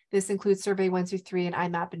phones. This includes Survey 123 and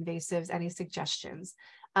iMapInvasives. Any suggestions?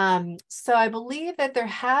 So I believe that there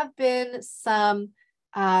have been some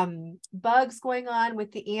bugs going on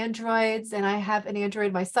with the Androids, and I have an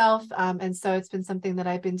Android myself, and so it's been something that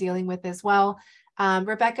I've been dealing with as well.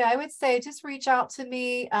 Rebecca, I would say just reach out to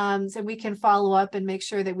me so we can follow up and make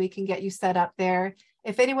sure that we can get you set up there.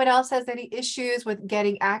 If anyone else has any issues with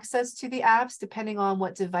getting access to the apps, depending on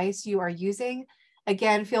what device you are using,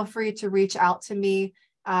 again, feel free to reach out to me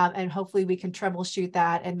and hopefully we can troubleshoot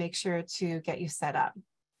that and make sure to get you set up.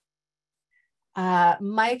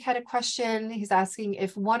 Mike had a question. He's asking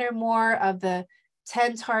if one or more of the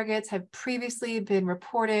 10 targets have previously been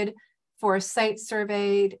reported for a site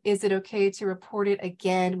surveyed, is it okay to report it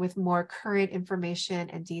again with more current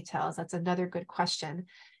information and details? That's another good question.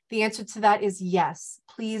 The answer to that is yes,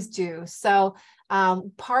 please do. So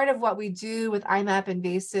part of what we do with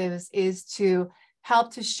iMapInvasives is to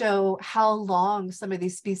help to show how long some of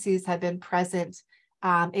these species have been present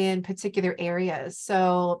in particular areas.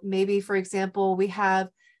 So maybe, for example, we have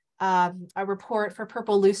a report for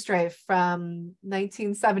purple loosestrife from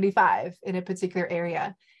 1975 in a particular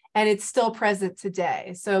area, and it's still present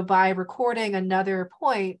today. So by recording another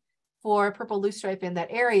point for purple loosestrife in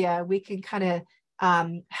that area, we can kind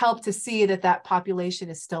of help to see that that population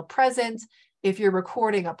is still present. If you're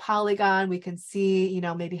recording a polygon, we can see, you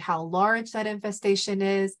know, maybe how large that infestation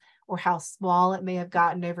is or how small it may have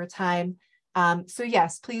gotten over time. So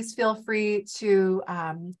yes, please feel free to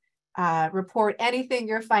report anything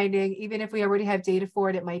you're finding. Even if we already have data for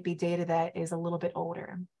it, it might be data that is a little bit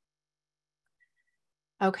older.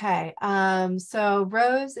 Okay, so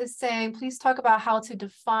Rose is saying, please talk about how to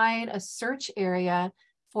define a search area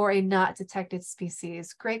for a not detected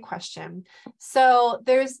species. Great question. So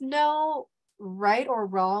there's no right or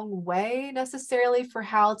wrong way necessarily for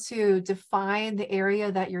how to define the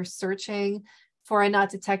area that you're searching for a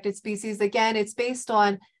not detected species. Again, it's based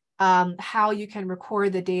on how you can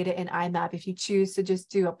record the data in IMAP. If you choose to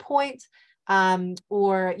just do a point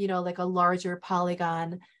or, you know, like a larger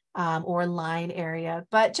polygon or line area.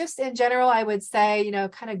 But just in general, I would say, you know,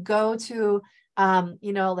 kind of go to,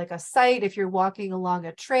 you know, like a site if you're walking along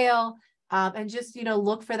a trail and just, you know,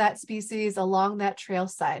 look for that species along that trail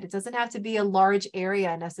side. It doesn't have to be a large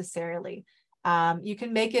area necessarily. You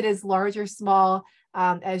can make it as large or small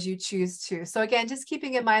as you choose to. So again, just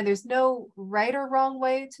keeping in mind, there's no right or wrong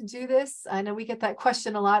way to do this. I know we get that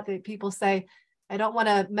question a lot that people say, I don't want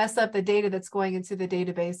to mess up the data that's going into the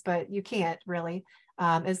database, but you can't really.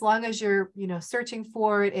 As long as you're, you know, searching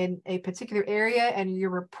for it in a particular area and you're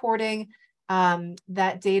reporting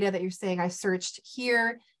that data that you're saying I searched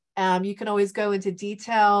here, you can always go into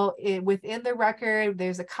detail within the record.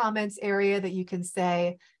 There's a comments area that you can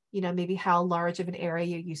say, you know, maybe how large of an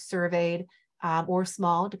area you surveyed or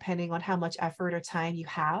small, depending on how much effort or time you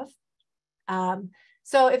have.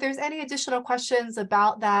 So if there's any additional questions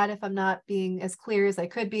about that, if I'm not being as clear as I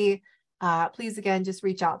could be, please, again, just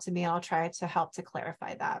reach out to me and I'll try to help to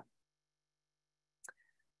clarify that.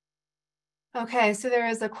 Okay, so there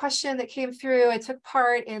is a question that came through. I took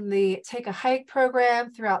part in the Take a Hike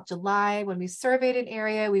program throughout July. When we surveyed an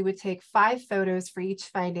area, we would take 5 photos for each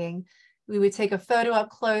finding. We would take a photo up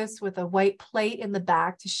close with a white plate in the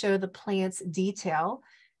back to show the plant's detail.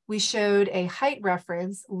 We showed a height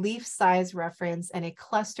reference, leaf size reference, and a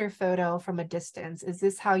cluster photo from a distance. Is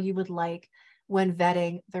this how you would like when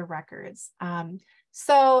vetting the records?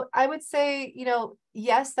 So I would say, you know,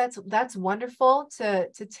 yes, that's wonderful to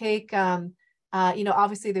take, you know,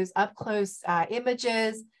 obviously there's up close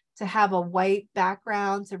images, to have a white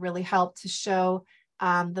background to really help to show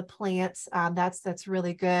the plants. That's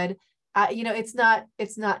really good. You know, it's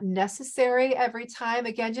not necessary every time.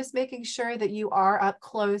 Again, just making sure that you are up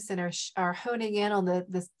close and are honing in on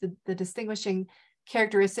the distinguishing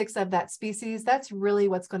characteristics of that species. That's really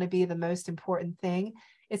what's going to be the most important thing.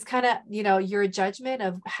 It's kind of, you know, your judgment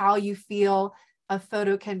of how you feel a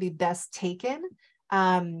photo can be best taken.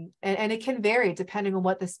 And it can vary depending on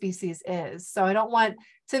what the species is. So I don't want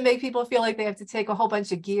to make people feel like they have to take a whole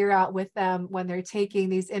bunch of gear out with them when they're taking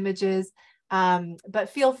these images. But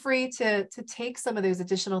feel free to take some of those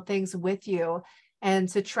additional things with you and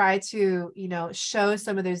to try to, show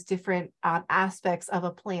some of those different aspects of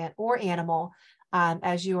a plant or animal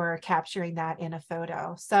as you are capturing that in a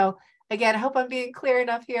photo. So again, I hope I'm being clear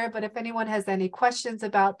enough here, but if anyone has any questions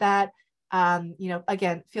about that,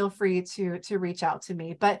 again, feel free to reach out to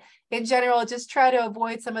me. But in general, just try to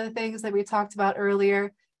avoid some of the things that we talked about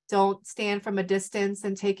earlier. Don't stand from a distance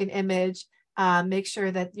and take an image. Make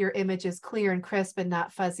sure that your image is clear and crisp and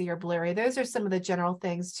not fuzzy or blurry. Those are some of the general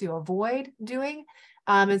things to avoid doing.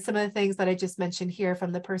 And some of the things that I just mentioned here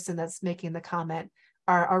from the person that's making the comment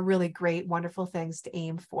are really great, wonderful things to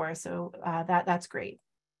aim for. So that's great.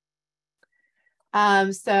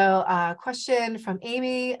 Question from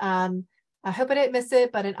Amy. I hope I didn't miss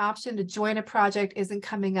it, but an option to join a project isn't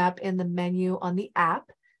coming up in the menu on the app.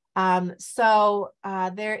 There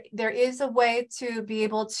is a way to be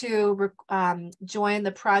able to join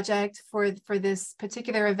the project for this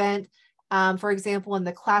particular event. For example, in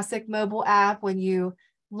the classic mobile app, when you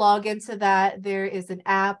log into that, there is an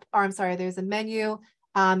app, or I'm sorry, there's a menu.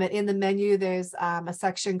 And in the menu, there's a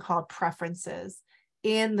section called Preferences.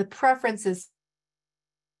 In the Preferences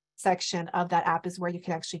section of that app is where you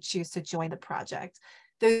can actually choose to join the project.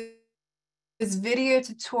 Those video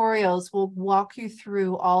tutorials will walk you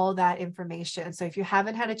through all that information. So if you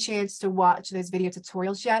haven't had a chance to watch those video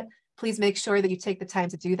tutorials yet, please make sure that you take the time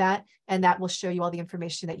to do that, and that will show you all the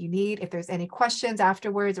information that you need. If there's any questions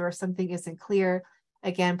afterwards or if something isn't clear,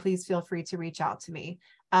 again, please feel free to reach out to me.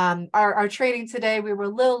 Our training today, we were a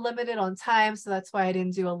little limited on time, so that's why I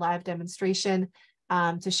didn't do a live demonstration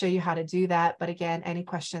to show you how to do that. But again, any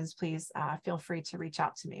questions, please feel free to reach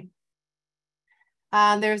out to me.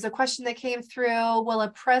 There's a question that came through. Will a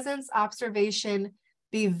presence observation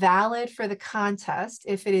be valid for the contest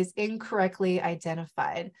if it is incorrectly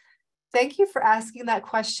identified? Thank you for asking that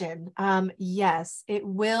question. Yes, it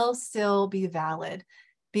will still be valid,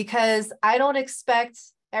 because I don't expect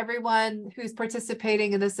everyone who's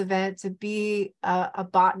participating in this event to be a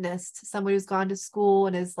botanist, someone who's gone to school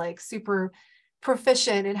and is like super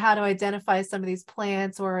proficient in how to identify some of these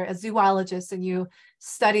plants, or a zoologist and you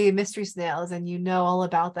study mystery snails and you know all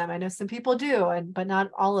about them. I know some people do, but not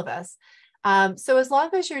all of us. So as long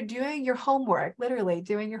as you're doing your homework, literally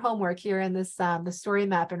doing your homework here in this the story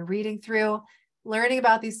map and reading through, learning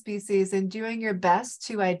about these species and doing your best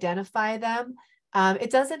to identify them, it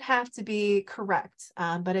doesn't have to be correct,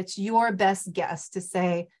 but it's your best guess to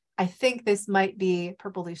say, I think this might be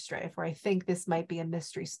purple loosestrife, or I think this might be a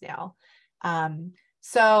mystery snail.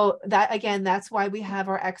 So that, again, that's why we have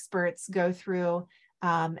our experts go through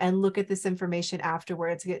and look at this information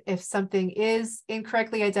afterwards. If something is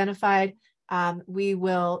incorrectly identified, we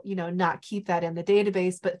will, not keep that in the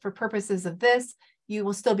database, but for purposes of this, you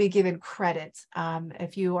will still be given credit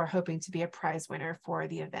if you are hoping to be a prize winner for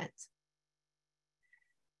the event.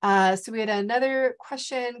 So we had another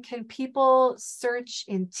question. Can people search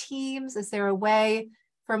in teams? Is there a way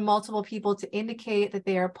for multiple people to indicate that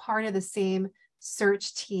they are part of the same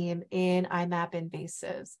search team in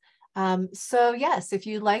iMapInvasives? So yes, if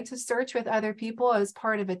you'd like to search with other people as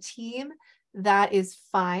part of a team, that is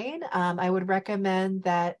fine. I would recommend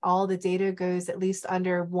that all the data goes at least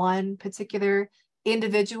under one particular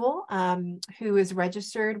individual who is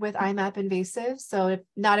registered with iMapInvasives. So if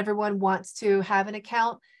not everyone wants to have an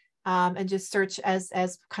account and just search as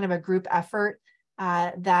kind of a group effort,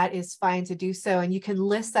 that is fine to do so. And you can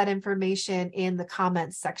list that information in the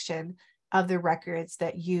comments section of the records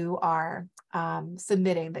that you are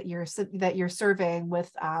submitting, that you're surveying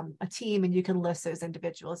with a team, and you can list those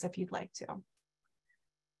individuals if you'd like to.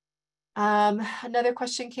 Another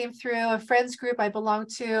question came through. A friends group I belong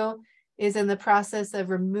to is in the process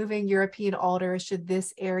of removing European alder. Should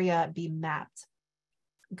this area be mapped?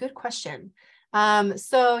 Good question.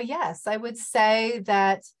 So yes, I would say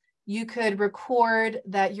that you could record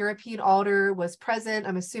that European alder was present,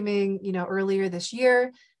 I'm assuming, earlier this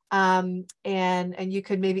year. And you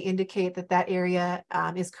could maybe indicate that that area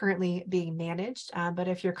is currently being managed. But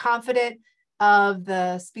if you're confident of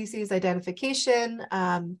the species identification,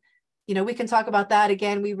 we can talk about that.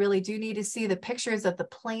 Again, we really do need to see the pictures of the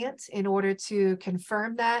plant in order to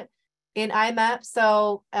confirm that in iMap.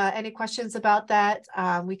 So any questions about that,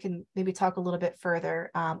 we can maybe talk a little bit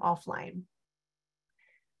further offline.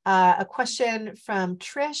 A question from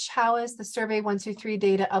Trish: how is the Survey 123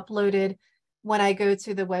 data uploaded when I go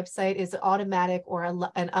to the website? Is it automatic or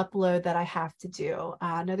an upload that I have to do?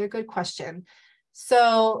 Another good question.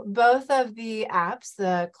 So both of the apps,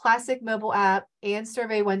 the classic mobile app and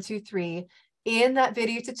Survey 123, in that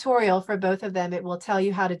video tutorial for both of them, it will tell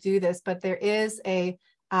you how to do this, but there is a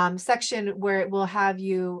section where it will have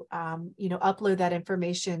you, upload that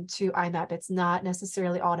information to IMAP. It's not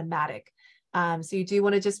necessarily automatic. So you do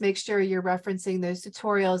want to just make sure you're referencing those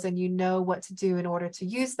tutorials and you know what to do in order to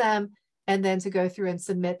use them, and then to go through and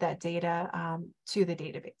submit that data to the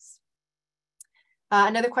database.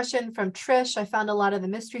 Another question from Trish. I found a lot of the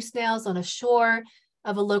mystery snails on a shore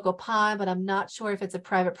of a local pond, but I'm not sure if it's a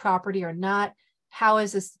private property or not. How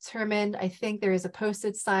is this determined? I think there is a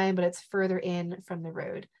posted sign, but it's further in from the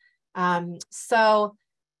road. So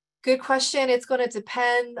good question. It's going to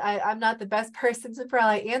depend. I'm not the best person to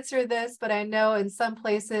probably answer this, but I know in some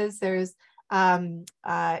places there's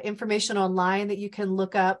information online that you can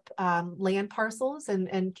look up land parcels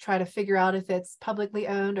and try to figure out if it's publicly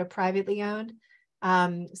owned or privately owned.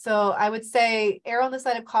 So I would say err on the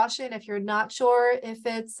side of caution if you're not sure if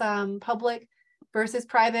it's public versus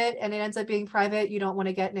private, and it ends up being private. You don't want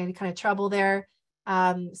to get in any kind of trouble there.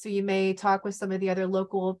 So you may talk with some of the other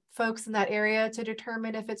local folks in that area to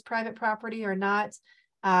determine if it's private property or not.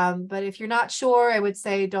 But if you're not sure, I would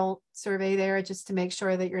say don't survey there, just to make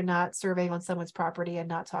sure that you're not surveying on someone's property and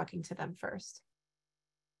not talking to them first.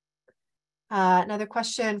 Another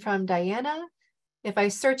question from Diana. If I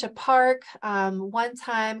search a park one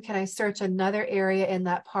time, can I search another area in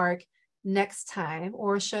that park next time,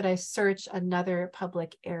 or should I search another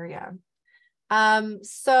public area?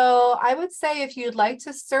 So I would say if you'd like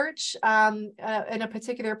to search in a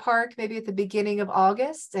particular park, maybe at the beginning of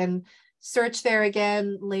August, and search there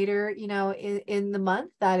again later, in the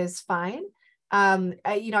month, that is fine.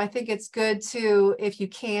 I think it's good to, if you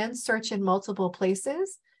can, search in multiple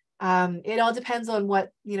places. It all depends on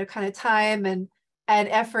what, kind of time and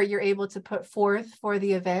effort you're able to put forth for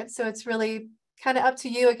the event. So it's really kind of up to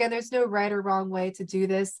you. Again, there's no right or wrong way to do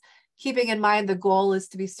this. Keeping in mind the goal is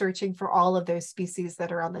to be searching for all of those species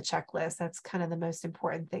that are on the checklist. That's kind of the most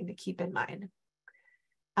important thing to keep in mind.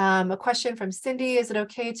 A question from Cindy, is it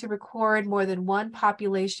okay to record more than one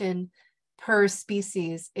population per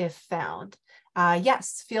species if found?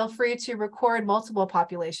 Yes, feel free to record multiple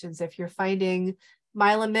populations. If you're finding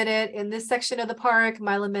Mylomidid in this section of the park,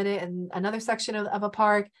 Mylomidid in another section of a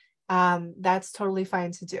park, that's totally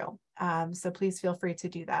fine to do. So please feel free to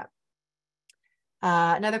do that.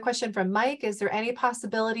 Another question from Mike, is there any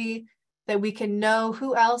possibility that we can know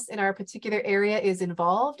who else in our particular area is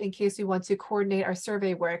involved in case we want to coordinate our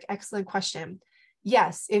survey work? Excellent question.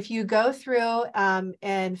 Yes, if you go through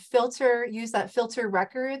and filter, use that filter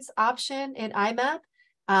records option in IMAP,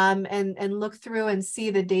 and look through and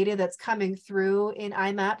see the data that's coming through in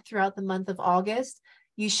IMAP throughout the month of August,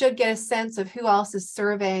 you should get a sense of who else is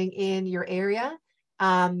surveying in your area.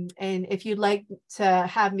 And if you'd like to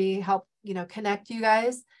have me help, connect you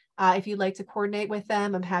guys, if you'd like to coordinate with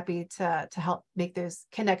them, I'm happy to help make those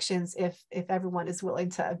connections if everyone is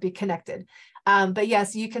willing to be connected. But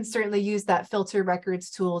yes, you can certainly use that filter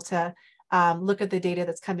records tool to look at the data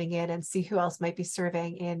that's coming in and see who else might be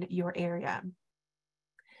surveying in your area.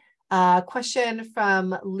 Question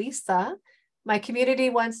from Lisa. My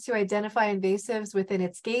community wants to identify invasives within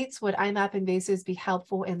its gates. Would iMapInvasives be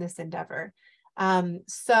helpful in this endeavor?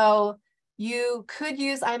 So you could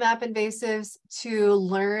use iMapInvasives to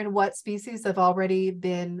learn what species have already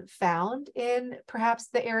been found in perhaps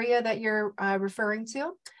the area that you're referring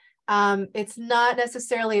to. It's not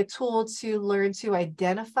necessarily a tool to learn to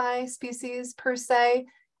identify species per se.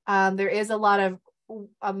 There is a lot of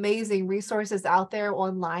amazing resources out there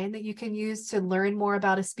online that you can use to learn more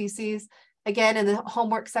about a species. Again, in the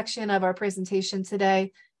homework section of our presentation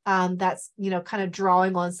today, that's, kind of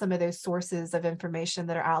drawing on some of those sources of information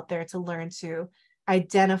that are out there to learn to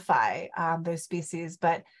identify those species.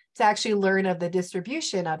 But to actually learn of the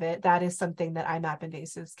distribution of it, that is something that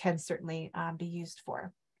iMapInvasives can certainly be used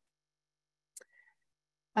for.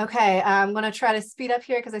 Okay, I'm going to try to speed up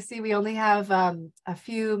here because I see we only have a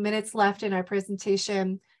few minutes left in our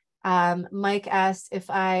presentation. Mike asked if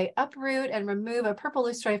I uproot and remove a purple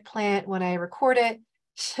loosestrife plant when I record it,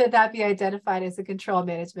 should that be identified as a control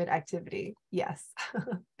management activity? Yes.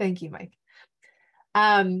 Thank you, Mike.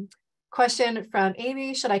 Question from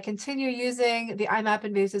Amy, should I continue using the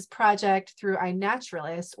iMapInvasives project through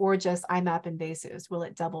iNaturalist or just iMapInvasives? Will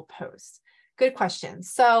it double post? Good question.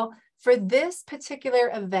 So for this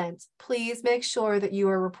particular event, please make sure that you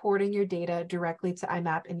are reporting your data directly to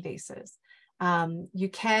iMapInvasives. You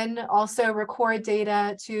can also record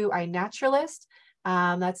data to iNaturalist.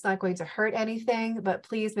 That's not going to hurt anything, but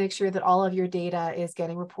please make sure that all of your data is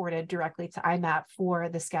getting reported directly to IMAP for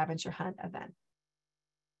the scavenger hunt event.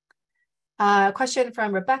 Question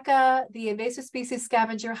from Rebecca. The Invasive Species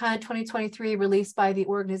Scavenger Hunt 2023 released by the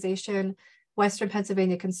organization Western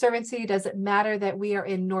Pennsylvania Conservancy. Does it matter that we are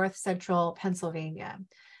in North Central Pennsylvania?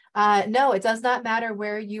 No, it does not matter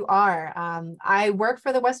where you are. I work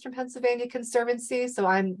for the Western Pennsylvania Conservancy, so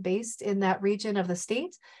I'm based in that region of the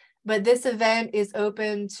state. But this event is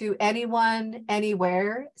open to anyone,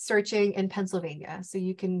 anywhere, searching in Pennsylvania. So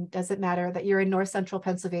you can, doesn't matter that you're in North Central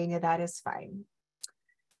Pennsylvania, that is fine.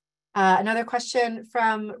 Another question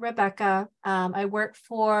from Rebecca. I work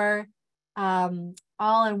for All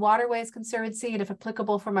and Waterways Conservancy, and if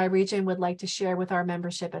applicable for my region, would like to share with our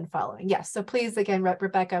membership and following. Yes, so please, again,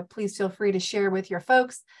 Rebecca, please feel free to share with your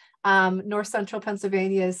folks. North Central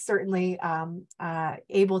Pennsylvania is certainly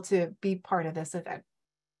able to be part of this event.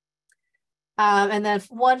 And then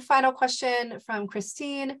one final question from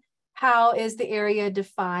Christine. How is the area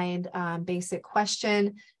defined? Basic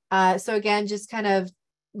question. So again, just kind of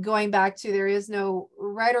going back to, there is no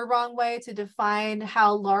right or wrong way to define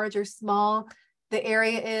how large or small the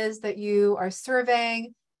area is that you are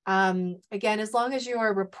surveying. Again, as long as you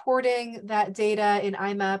are reporting that data in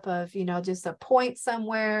IMAP of, you know, just a point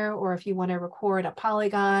somewhere, or if you want to record a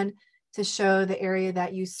polygon to show the area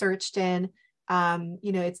that you searched in,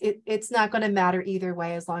 you know, it's not going to matter either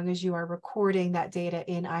way as long as you are recording that data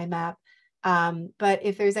in IMAP. But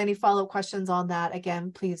if there's any follow-up questions on that,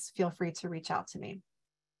 again, please feel free to reach out to me.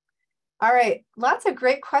 All right, lots of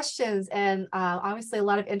great questions, and obviously a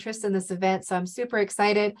lot of interest in this event, so I'm super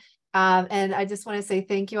excited. And I just want to say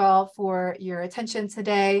thank you all for your attention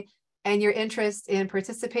today and your interest in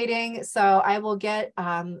participating. So I will get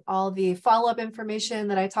all the follow-up information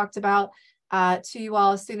that I talked about to you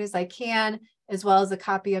all as soon as I can, as well as a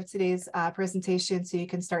copy of today's presentation, so you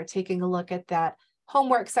can start taking a look at that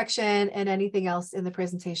homework section and anything else in the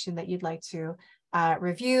presentation that you'd like to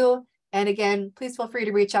review. And again, please feel free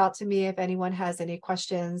to reach out to me if anyone has any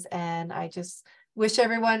questions. And I just wish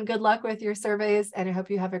everyone good luck with your surveys, and I hope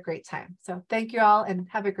you have a great time. So thank you all and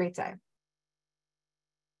have a great day.